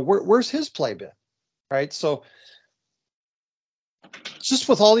 You know, where's his play been? Right. So just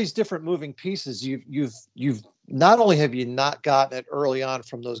with all these different moving pieces, you've not only have you not gotten it early on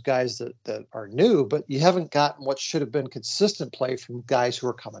from those guys that are new, but you haven't gotten what should have been consistent play from guys who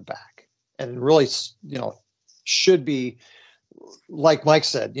are coming back and really, you know, should be, like Mike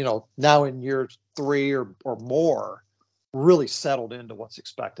said, you know, now in year 3 or more, really settled into what's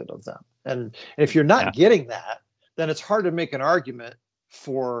expected of them. And if you're not getting that, then it's hard to make an argument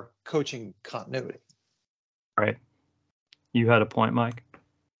for coaching continuity. Right. You had a point, Mike?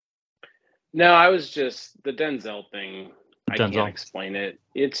 No, I was just the Denzel thing. I can't explain it.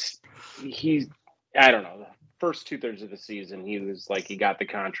 I don't know. The first 2/3 of the season, he was like, he got the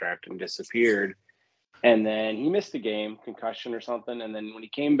contract and disappeared. And then he missed a game, concussion or something. And then when he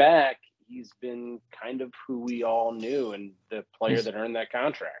came back, he's been kind of who we all knew and the player that earned that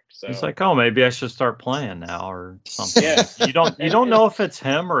contract. So he's like, oh, maybe I should start playing now or something. Yeah. You don't know if it's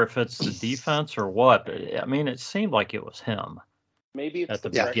him or if it's the defense or what. But I mean, it seemed like it was him. Maybe it's the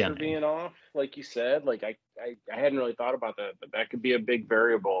pressure being off, like you said. Like I hadn't really thought about that, but that could be a big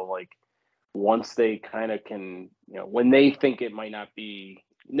variable. Like once they kind of can, you know, when they think it might not be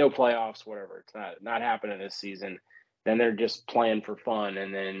no playoffs, whatever, it's not happening this season, then they're just playing for fun,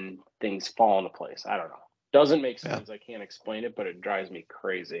 and then things fall into place. I don't know. Doesn't make sense. I can't explain it, but it drives me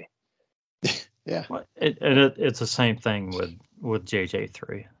crazy. Yeah. Well, it's the same thing with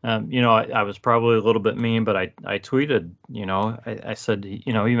JJ3. You know, I was probably a little bit mean, but I tweeted, you know, I said,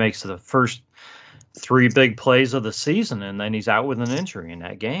 you know, he makes the first 3 big plays of the season, and then he's out with an injury in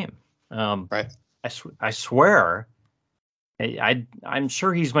that game. Right. I swear, I'm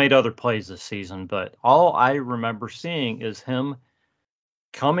sure he's made other plays this season, but all I remember seeing is him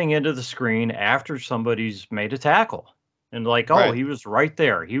coming into the screen after somebody's made a tackle, and like, oh, he was right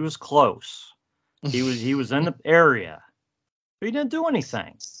there, he was close. He was in the area. But he didn't do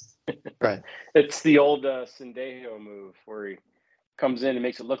anything. Right. It's the old Sendejo move where he comes in and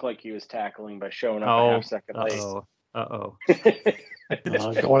makes it look like he was tackling by showing up a half second late.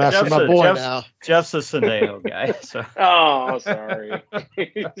 Going after my boy now. Jeff's a Sendejo guy. So. Oh, sorry.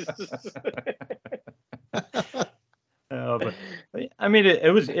 But I mean,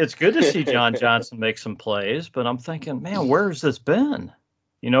 it's good to see John Johnson make some plays, but I'm thinking, man, where's this been?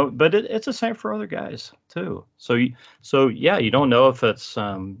 You know, but it's the same for other guys too. So yeah, you don't know if it's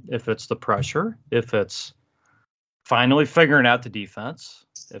the pressure, if it's finally figuring out the defense,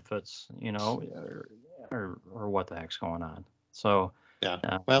 if it's or what the heck's going on. So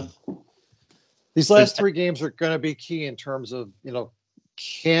well, these last 3 games are going to be key in terms of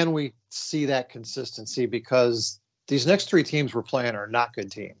can we see that consistency, because these next 3 teams we're playing are not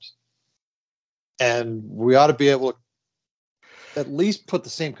good teams, and we ought to be able to at least put the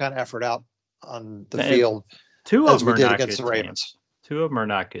same kind of effort out on the field 2 as of them we are did not against good the Ravens. Teams. 2 of them are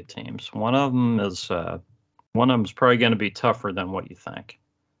not good teams. One of them is probably going to be tougher than what you think.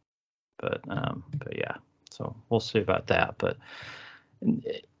 But yeah, so we'll see about that. But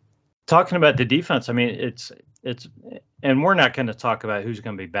talking about the defense, I mean, it's and we're not going to talk about who's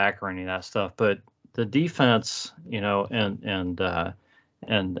going to be back or any of that stuff, but the defense, and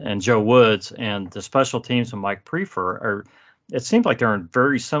Joe Woods and the special teams and Mike Prefer it seems like they're in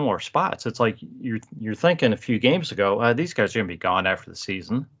very similar spots. It's like you're thinking a few games ago, these guys are going to be gone after the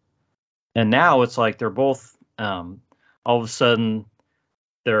season, and now it's like they're both all of a sudden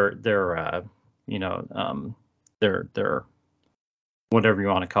they're whatever you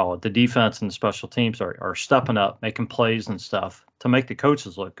want to call it. The defense and the special teams are stepping up, making plays and stuff to make the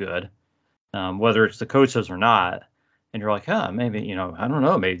coaches look good, whether it's the coaches or not. And you're like, maybe, I don't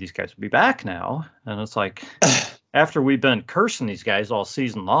know, maybe these guys will be back now. And it's like, after we've been cursing these guys all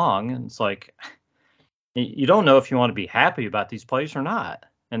season long, and it's like, you don't know if you want to be happy about these plays or not.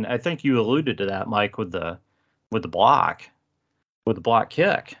 And I think you alluded to that, Mike, with the block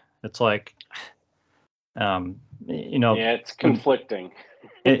kick. It's like, it's conflicting.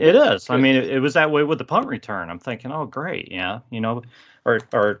 It is. I mean, it was that way with the punt return. I'm thinking, oh, great. Yeah.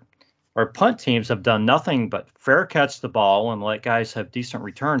 Our punt teams have done nothing but fair catch the ball and let guys have decent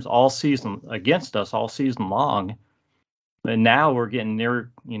returns all season against us all season long. And now we're getting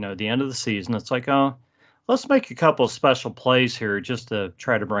near, the end of the season. It's like, let's make a couple of special plays here just to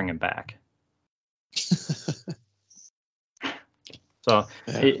try to bring him back. So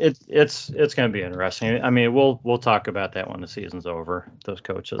it's going to be interesting. I mean, we'll talk about that when the season's over, those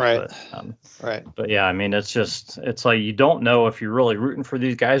coaches. Right. Right. But yeah, I mean, it's like you don't know if you're really rooting for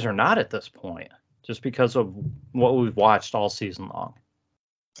these guys or not at this point, just because of what we've watched all season long.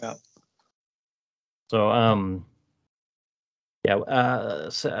 Yeah. So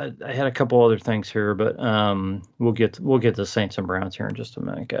so I had a couple other things here, but we'll get to Saints and Browns here in just a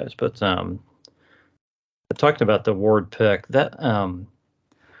minute, guys. But talking about the Ward pick, that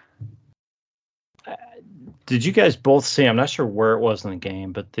did you guys both see? I'm not sure where it was in the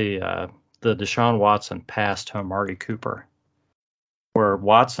game, but the Deshaun Watson pass to Amari Cooper, where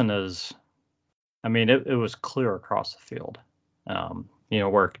Watson is, I mean, it was clear across the field,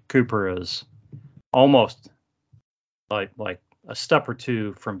 where Cooper is almost like a step or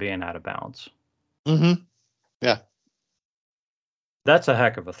two from being out of bounds. Mm-hmm. Yeah. That's a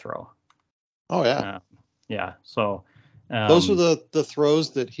heck of a throw. Oh yeah. Yeah. So those are the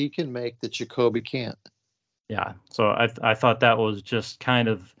throws that he can make that Jacoby can't. Yeah. So I thought that was just kind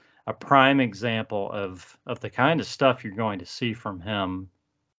of a prime example of the kind of stuff you're going to see from him.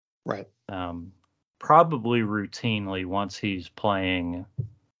 Right. Probably routinely once he's playing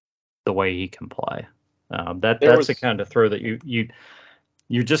the way he can play. That's the kind of throw that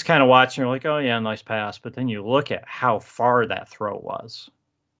you're just kind of watching. You're like, oh yeah, nice pass. But then you look at how far that throw was,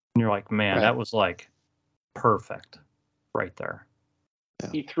 and you're like, man, that was like perfect right there. Yeah.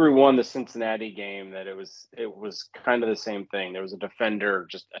 He threw one the Cincinnati game that it was kind of the same thing. There was a defender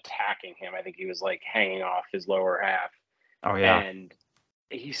just attacking him. I think he was like hanging off his lower half. Oh yeah. And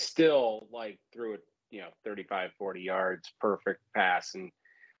he still like threw it, 35, 40 yards, perfect pass. And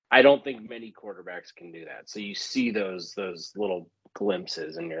I don't think many quarterbacks can do that. So you see those little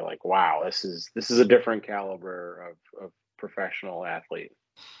glimpses and you're like, wow, this is a different caliber of professional athlete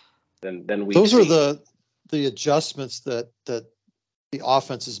than we. Those are the adjustments that the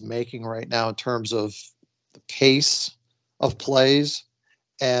offense is making right now in terms of the pace of plays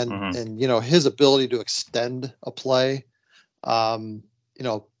and his ability to extend a play.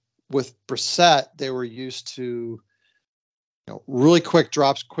 With Brissett, they were used to really quick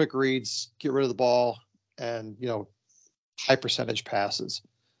drops, quick reads, get rid of the ball, and high percentage passes,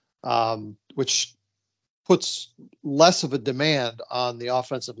 which puts less of a demand on the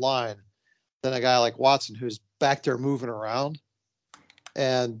offensive line than a guy like Watson, who's back there moving around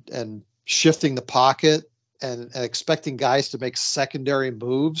and shifting the pocket and expecting guys to make secondary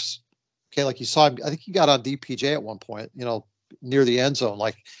moves. Okay, like you saw him, I think he got on DPJ at one point, near the end zone,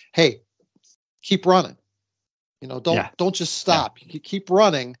 like, hey, keep running. Don't just stop. Yeah. You keep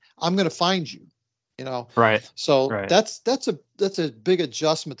running. I'm going to find you. Right. So that's a big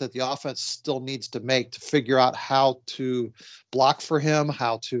adjustment that the offense still needs to make to figure out how to block for him,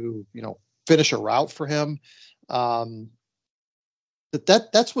 how to finish a route for him.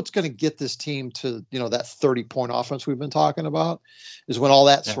 that's what's going to get this team to, that 30-point offense we've been talking about, is when all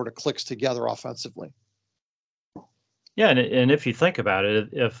that sort of clicks together offensively. Yeah, and if you think about it,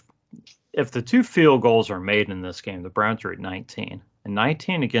 if the 2 field goals are made in this game, the Browns are at 19, and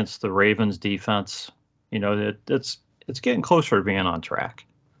 19 against the Ravens defense, it's getting closer to being on track.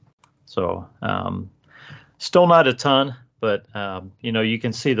 So still not a ton, but you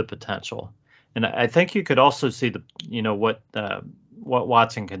can see the potential, and I think you could also see what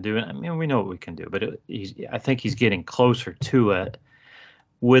Watson can do. I mean, we know what we can do, but I think he's getting closer to it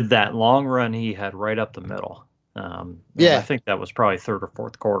with that long run he had right up the middle. I think that was probably third or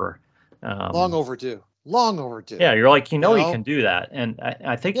fourth quarter. Long overdue. Yeah, you're like, he can do that. And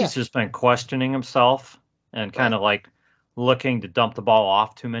I think he's just been questioning himself and kind of like looking to dump the ball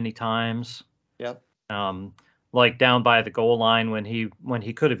off too many times. Yep. Like down by the goal line when he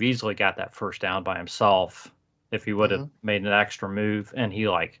could have easily got that first down by himself if he would have made an extra move, and he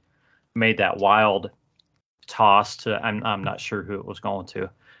like made that wild toss to, I'm not sure who it was going to,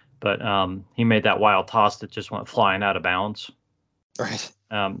 but he made that wild toss that just went flying out of bounds. Right.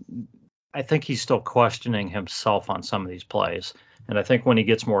 I think he's still questioning himself on some of these plays, and I think when he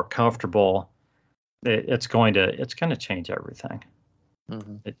gets more comfortable, it's going to change everything.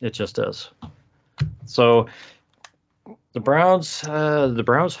 It just is. So the Browns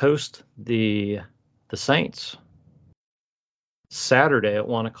host the Saints Saturday at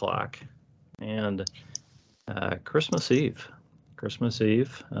 1:00, and Christmas Eve.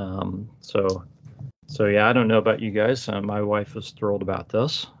 So yeah, I don't know about you guys. My wife is thrilled about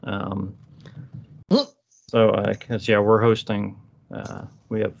this. Because we're hosting.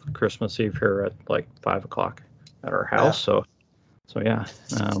 We have Christmas Eve here at like 5:00 at our house. Yeah. So yeah,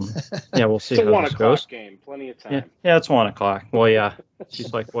 we'll see it's how this goes. Game, plenty of time. Yeah, it's 1:00. Well, yeah.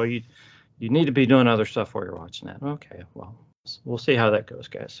 She's like, well, you need to be doing other stuff while you're watching that. Okay, well, we'll see how that goes,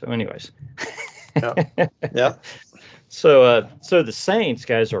 guys. So, anyways. Yeah. So the Saints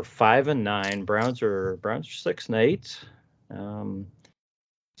guys are 5-9. Browns are 6-8.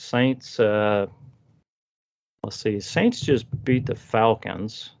 Saints. Let's see. Saints just beat the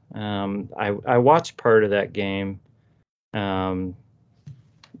Falcons. I watched part of that game. I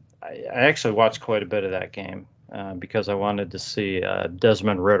actually watched quite a bit of that game because I wanted to see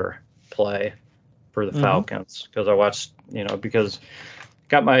Desmond Ridder play for the Falcons, because I watched, because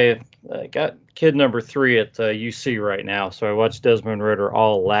got kid number 3 at UC right now, so I watched Desmond Ridder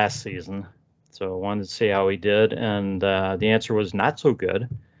all last season. So I wanted to see how he did, and the answer was not so good.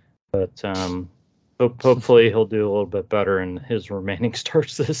 But hopefully he'll do a little bit better in his remaining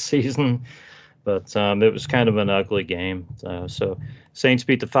starts this season. But it was kind of an ugly game. So Saints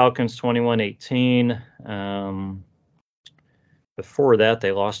beat the Falcons 21-18. Before that,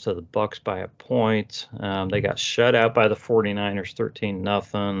 they lost to the Bucks by a point. They got shut out by the 49ers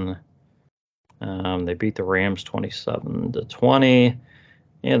 13-0. They beat the Rams 27-20.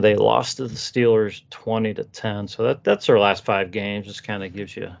 And they lost to the Steelers 20-10. So that's their last 5 games. Just kind of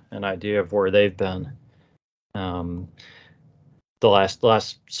gives you an idea of where they've been the last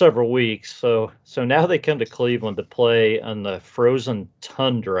several weeks. So now they come to Cleveland to play on the frozen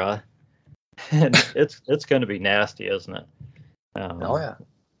tundra, and it's going to be nasty, isn't it? Oh yeah.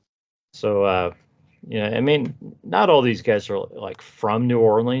 So I mean, not all these guys are like from New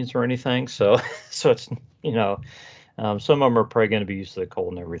Orleans or anything. So it's some of them are probably going to be used to the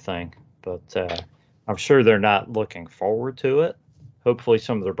cold and everything, but I'm sure they're not looking forward to it. Hopefully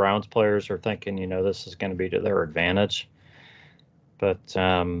some of the Browns players are thinking, this is going to be to their advantage. But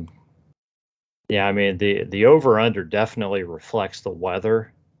I mean, the over-under definitely reflects the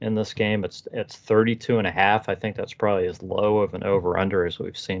weather in this game. It's 32.5. I think that's probably as low of an over-under as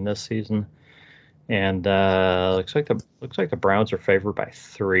we've seen this season. And looks like the Browns are favored by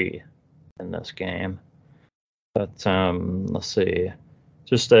 3 in this game. But let's see,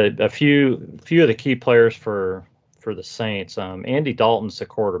 just a few of the key players for the Saints. Andy Dalton's the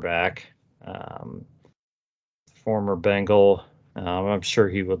quarterback, former Bengal. I'm sure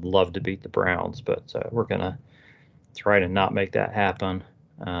he would love to beat the Browns, but we're gonna try to not make that happen.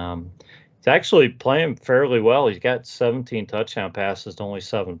 He's actually playing fairly well. He's got 17 touchdown passes to only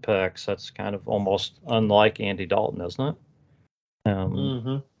 7 picks. That's kind of almost unlike Andy Dalton, isn't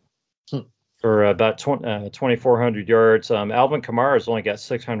it? For about 2,400 yards. Alvin Kamara's only got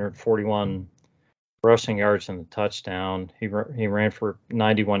 641 rushing yards in the touchdown. He ran for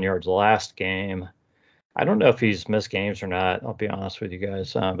 91 yards last game. I don't know if he's missed games or not, I'll be honest with you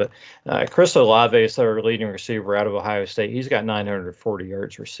guys. But Chris Olave is their leading receiver out of Ohio State. He's got 940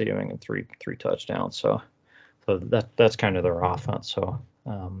 yards receiving and three touchdowns. So that's kind of their offense. So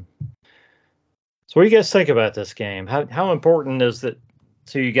So what do you guys think about this game? How important is it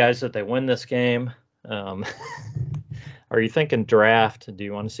to you guys that they win this game? Are you thinking draft? Do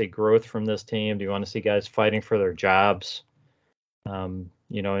you want to see growth from this team? Do you want to see guys fighting for their jobs? And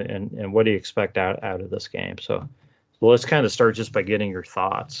what do you expect out of this game? So let's kind of start just by getting your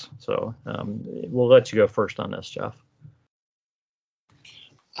thoughts. So we'll let you go first on this, Jeff.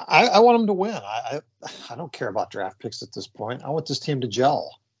 I want them to win. I don't care about draft picks at this point. I want this team to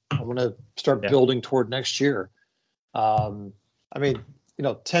gel. I want to start building toward next year. 10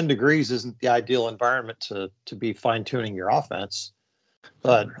 degrees isn't the ideal environment to be fine tuning your offense,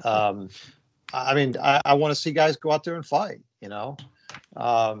 but I want to see guys go out there and fight. I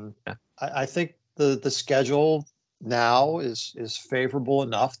think the schedule now is favorable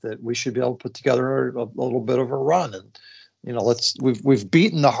enough that we should be able to put together a little bit of a run. And we've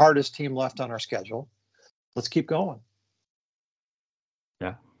beaten the hardest team left on our schedule. Let's keep going.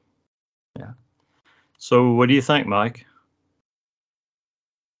 Yeah. So what do you think, Mike?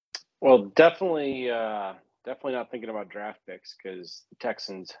 Well, definitely not thinking about draft picks because the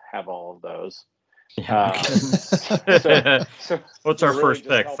Texans have all of those. Yeah. So what's our first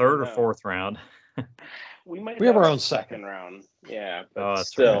pick? Third or fourth round? We have our own second round. Yeah, but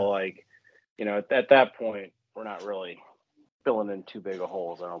still, right. At that point, we're not really filling in too big of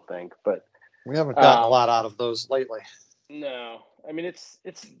holes, I don't think. But we haven't gotten a lot out of those lately. No,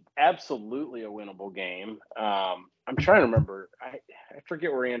 it's absolutely a winnable game. I'm trying to remember. I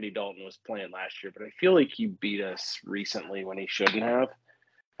forget where Andy Dalton was playing last year, but I feel like he beat us recently when he shouldn't have.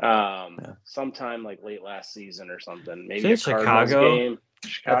 Sometime like late last season or something. Maybe a Cardinals game.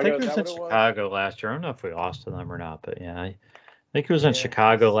 Chicago, I think it was in Chicago last year. I don't know if we lost to them or not, but yeah, I think he was in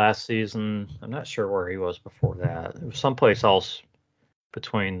Chicago last season. I'm not sure where he was before that. It was someplace else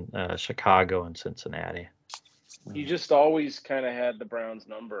between Chicago and Cincinnati. He just always kind of had the Browns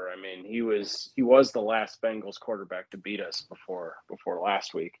number. I mean, he was the last Bengals quarterback to beat us before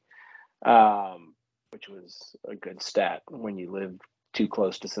last week, which was a good stat when you live too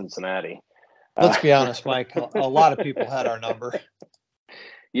close to Cincinnati. Let's be honest, Mike. A lot of people had our number.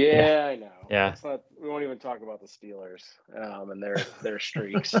 Yeah, I know. Yeah. We won't even talk about the Steelers and their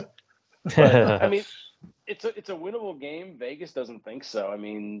streaks. But, I mean, it's a winnable game. Vegas doesn't think so. I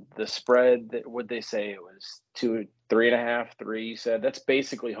mean, the spread, would they say it was 2, 3.5, 3? You said that's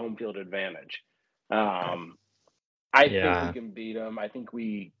basically home field advantage. I think we can beat them. I think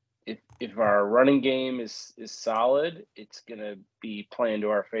if our running game is solid, it's gonna be playing to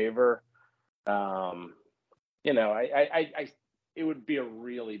our favor. It would be a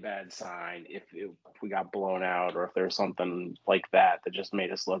really bad sign if we got blown out or if there's something like that just made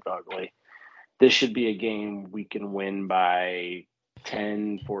us look ugly. This should be a game we can win by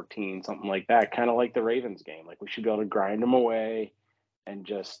 10, 14, something like that, kind of like the Ravens game. Like we should be able to grind them away and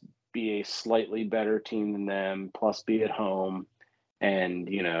just be a slightly better team than them, plus be at home and,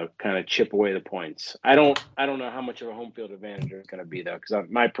 kind of chip away the points. I don't know how much of a home field advantage it's going to be, though, because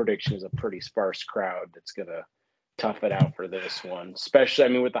my prediction is a pretty sparse crowd that's going to tough it out for this one,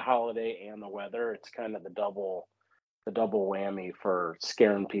 especially, with the holiday and the weather. It's kind of the double whammy for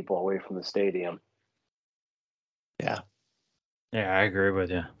scaring people away from the stadium. Yeah, I agree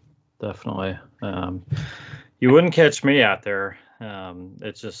with you. Definitely. You wouldn't catch me out there.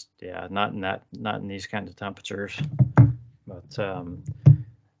 It's just, not in these kinds of temperatures. But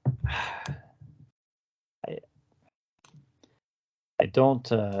I don't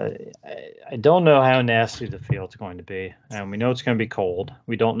know how nasty the field's going to be. And we know it's going to be cold.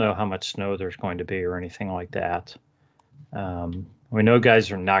 We don't know how much snow there's going to be or anything like that. We know guys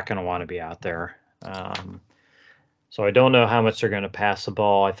are not going to want to be out there. So I don't know how much they're going to pass the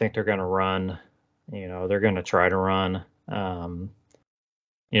ball. I think they're going to run. They're going to try to run.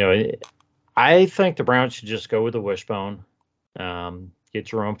 I think the Browns should just go with the wishbone. Get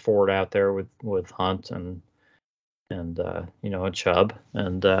Jerome Ford out there with Hunt and Chubb,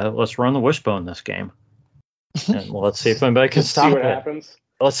 and let's run the wishbone this game. And let's see if anybody can stop it. Happens.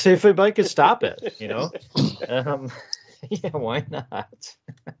 Let's see if anybody can stop it. Why not?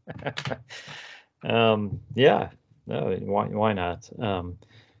 No, why not?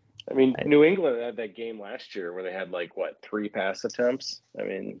 New England had that game last year where they had 3 pass attempts.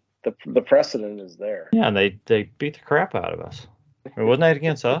 The precedent is there. Yeah, and they beat the crap out of us. Wasn't that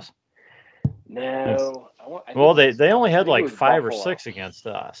against us? No. They only had 5 or 6 against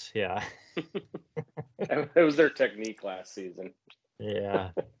us. Yeah. It was their technique last season. Yeah.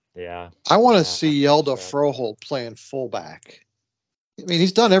 I want to see Yelda Froholt playing fullback.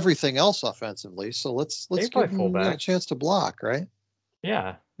 He's done everything else offensively, so let's give him a chance to block, right?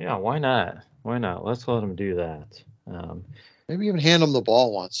 Yeah. Why not? Let's let him do that. Maybe even hand him the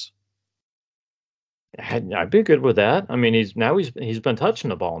ball once. I'd be good with that. I mean, he's been touching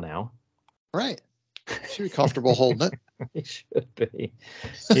the ball now. Right. Should be comfortable holding it. He should be.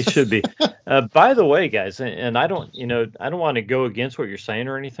 He should be. By the way, guys, and I don't want to go against what you're saying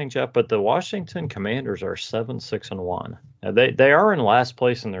or anything, Jeff, but the Washington Commanders are 7-6-1. Now, they are in last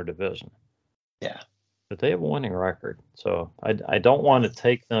place in their division. Yeah. But they have a winning record, so I don't want to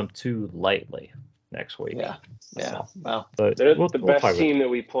take them too lightly next week. Yeah. Well, but they're the best team that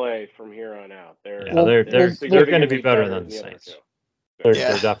we play from here on out. They're going to be better than the Saints. They're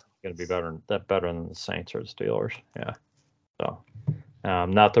definitely going to be better than the Saints or the Steelers. Yeah. So,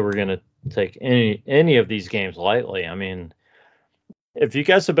 not that we're going to take any of these games lightly. I mean, if you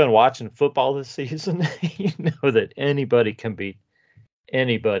guys have been watching football this season, you know that anybody can beat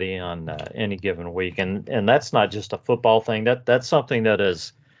anybody on any given week, and that's not just a football thing. That's something that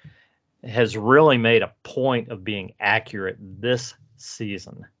has really made a point of being accurate this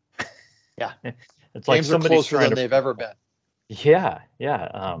season. Yeah, it's like games are closer than they've ever been. Yeah.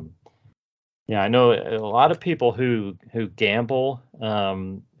 I know a lot of people who gamble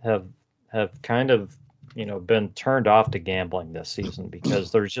have kind of been turned off to gambling this season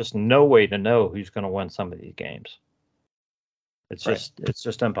because there's just no way to know who's going to win some of these games. It's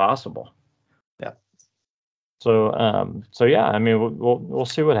just impossible. Yeah. So yeah, I mean we'll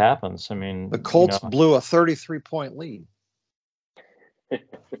see what happens. I mean the Colts blew a 33-point lead.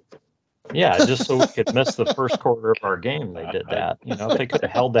 Yeah, just so we could miss the first quarter of our game, they did that. If they could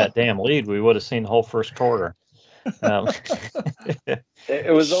have held that damn lead, we would have seen the whole first quarter.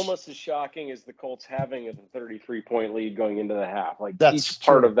 It was almost as shocking as the Colts having a 33-point lead going into the half. Like that's each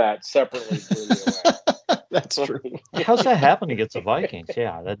part of that separately blew me away. That's true. How's that happen against the Vikings?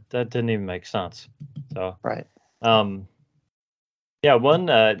 Yeah, that didn't even make sense. So right. Yeah,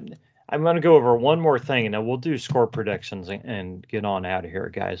 I'm going to go over one more thing, and then we'll do score predictions and get on out of here,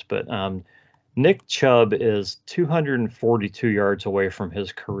 guys. But Nick Chubb is 242 yards away from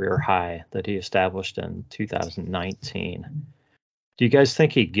his career high that he established in 2019. Do you guys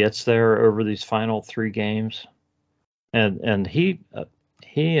think he gets there over these final 3 games? And he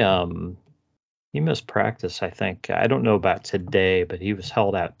missed practice, I think. I don't know about today, but he was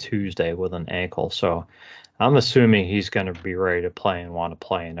held out Tuesday with an ankle. So I'm assuming he's going to be ready to play and want to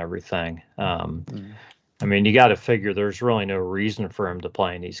play and everything. I mean, you got to figure there's really no reason for him to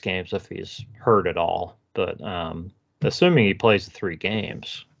play in these games if he's hurt at all. But assuming he plays the 3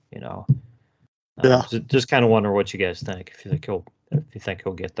 games, just kind of wonder what you guys think. If you think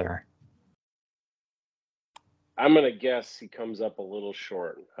he'll get there. I'm going to guess he comes up a little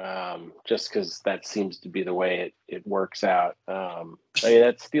short, just because that seems to be the way it works out. I mean,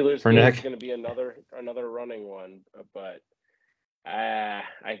 that Steelers game is going to be another running one, but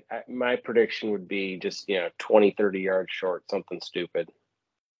my prediction would be just 20, 30 yards short, something stupid.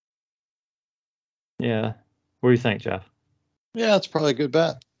 Yeah. What do you think, Jeff? Yeah, that's probably a good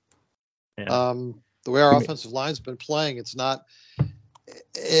bet. Yeah. The way our offensive line's been playing, it's not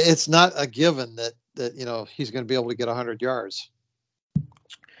a given that he's going to be able to get 100 yards.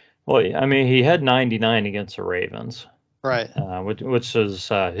 Well, I mean, he had 99 against the Ravens. Right. Which is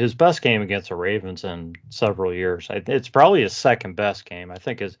his best game against the Ravens in several years. It's probably his second best game. I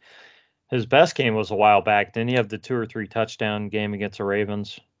think his best game was a while back. Didn't he have the 2 or 3 touchdown game against the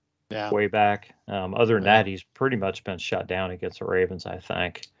Ravens? Yeah. Way back. Other than that, he's pretty much been shut down against the Ravens, I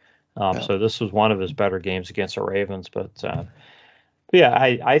think. So this was one of his better games against the Ravens. But yeah,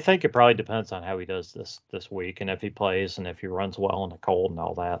 I think it probably depends on how he does this week and if he plays and if he runs well in the cold and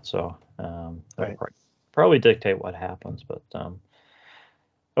all that. So probably dictate what happens. But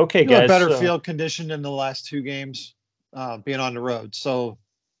okay, guys. Better field condition in the last 2 games, being on the road. So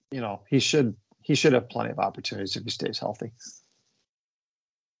he should have plenty of opportunities if he stays healthy.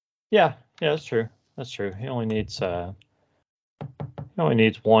 Yeah, that's true. He only needs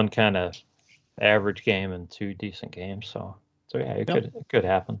one kind of average game and 2 decent games. So yeah, it could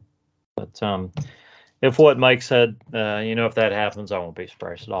happen. But if what Mike said, if that happens, I won't be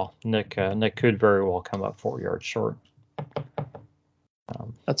surprised at all. Nick could very well come up 4 yards short.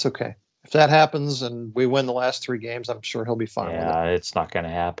 That's okay. If that happens and we win the last 3 games, I'm sure he'll be fine with it. Yeah, it's not going to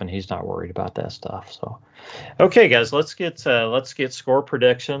happen. He's not worried about that stuff. So, okay, guys, let's get score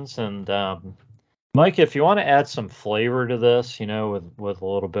predictions. And Mike, if you want to add some flavor to this, with a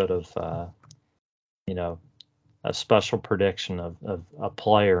little bit of, a special prediction of a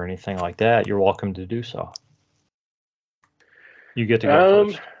play or anything like that, you're welcome to do so. You get to go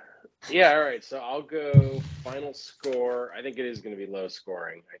first. Yeah, all right. So I'll go final score. I think it is going to be low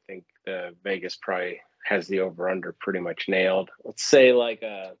scoring. I think the Vegas probably has the over-under pretty much nailed. Let's say like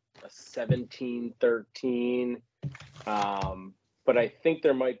a 17-13. but I think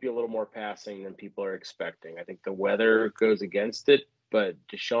there might be a little more passing than people are expecting. I think the weather goes against it, but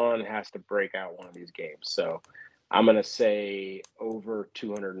Deshaun has to break out one of these games. So I'm going to say over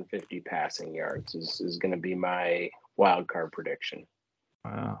 250 passing yards is going to be my wild card prediction.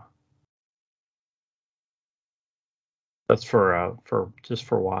 Wow. That's for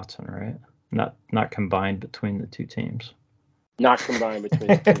Watson, right? Not combined between the two teams. Not combined between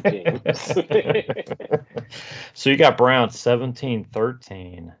the two teams. So you got Browns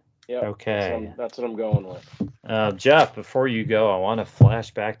 17-13. Yeah. Okay. That's what I'm going with. Jeff, before you go, I want to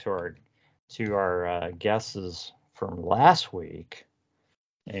flash back to our guesses from last week,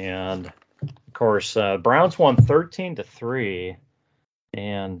 and of course, Browns won 13-3.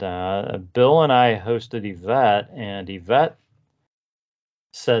 And Bill and I hosted Yvette, and Yvette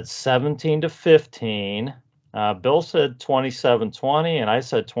said 17-15. Bill said 27-20, and I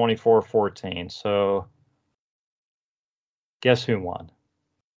said 24-14. So, guess who won?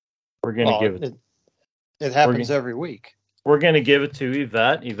 We're going to give it. It happens every week. We're going to give it to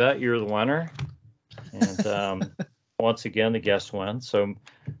Yvette. Yvette, you're the winner. And once again, the guest wins. So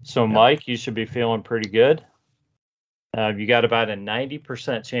yeah. Mike, you should be feeling pretty good. You got about a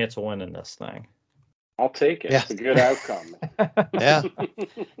 90% chance of winning this thing. I'll take it. Yeah. It's a good outcome. Yeah.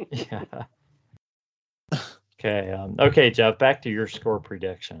 Yeah. Okay. Okay, Jeff, back to your score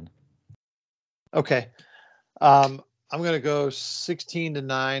prediction. Okay. I'm going to go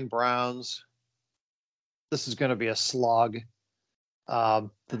 16-9 Browns. This is going to be a slog.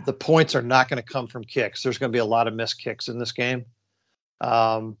 The points are not going to come from kicks. There's going to be a lot of missed kicks in this game.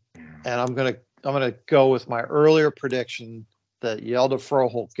 And I'm going to go with my earlier prediction that Yelda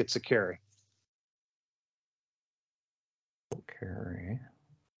Froholt gets a carry. Carry.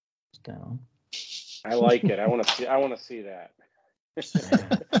 It's down. I like it. I want to see that.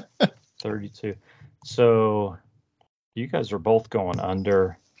 32. So you guys are both going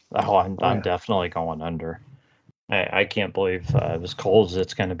under. Oh, I'm definitely going under. I can't believe as cold as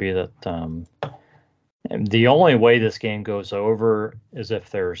it's going to be that the only way this game goes over is if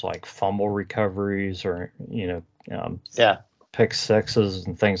there's like fumble recoveries or, pick sixes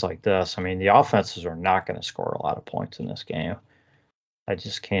and things like this. I mean, the offenses are not going to score a lot of points in this game. I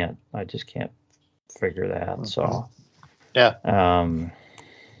just can't figure that. Mm-hmm. So, yeah.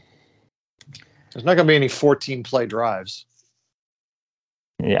 There's not going to be any 14 play drives.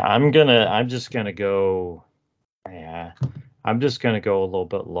 Yeah, I'm just going to go a little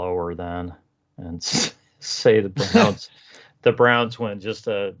bit lower then and say the Browns win. Just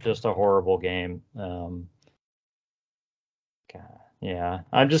a horrible game. Yeah,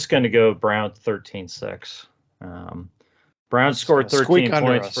 I'm just going to go Browns 13-6. Browns scored 13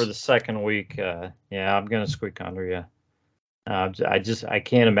 points for the second week. Yeah, I'm going to squeak under you. I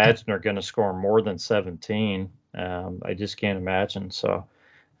can't imagine they're going to score more than 17. I just can't imagine. So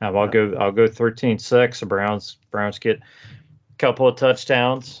I'll go 13-6. The Browns get a couple of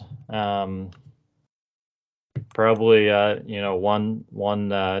touchdowns. Probably one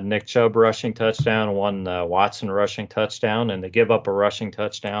Nick Chubb rushing touchdown, one Watson rushing touchdown, and they give up a rushing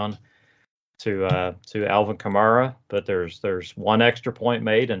touchdown to Alvin Kamara, but there's one extra point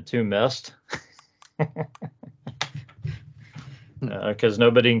made and two missed because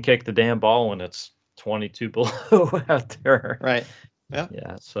nobody can kick the damn ball when it's 22 below out there. Right. Yeah.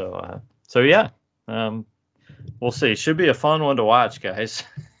 Yeah. So yeah. We'll see. Should be a fun one to watch, guys.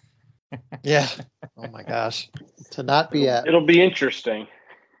 Yeah. Oh my gosh. To not be at. It'll be interesting.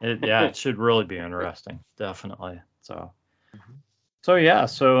 It should really be interesting. Definitely. So yeah.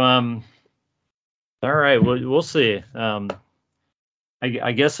 So all right. We'll see.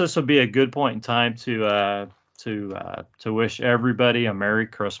 I guess this will be a good point in time to wish everybody a Merry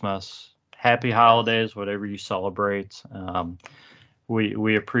Christmas, Happy Holidays, whatever you celebrate.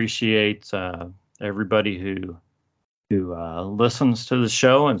 We appreciate everybody who listens to the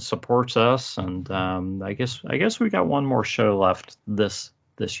show and supports us, and I guess we got one more show left this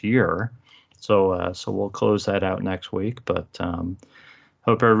year, so we'll close that out next week. But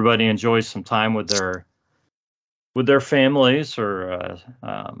hope everybody enjoys some time with their families or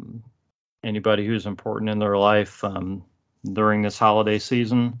anybody who's important in their life during this holiday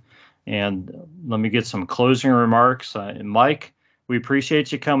season. And let me get some closing remarks. Mike, we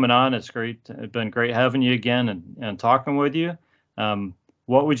appreciate you coming on. It's been great having you again and talking with you.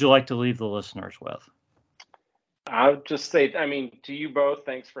 What would you like to leave the listeners with? I would just say, to you both,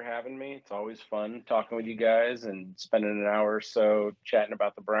 thanks for having me. It's always fun talking with you guys and spending an hour or so chatting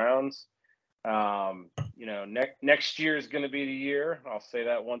about the Browns. Next year is going to be the year. I'll say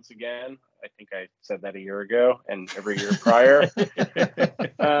that once again. I think I said that a year ago and every year prior.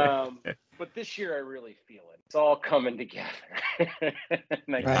 But this year I really feel it. It's all coming together.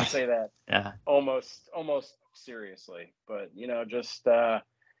 And I can say that almost seriously. But, just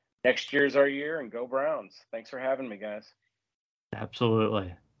next year's our year, and go Browns. Thanks for having me, guys.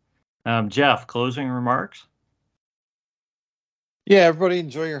 Absolutely. Jeff, closing remarks? Yeah, everybody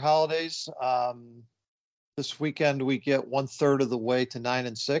enjoy your holidays. This weekend we get 1/3 of the way to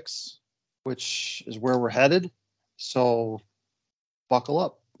 9-6, which is where we're headed. So buckle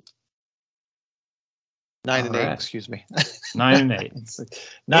up. 9-8, excuse me. 9-8.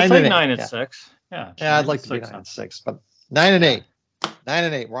 9-8. 9-6. Yeah. Yeah, I'd like to be 9-6, but 9-8.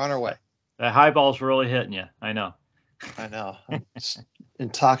 9-8. We're on our way. That high ball's really hitting you. I know. I'm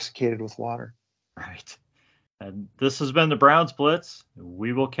intoxicated with water. Right. And this has been the Browns Blitz.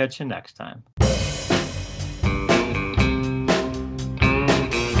 We will catch you next time.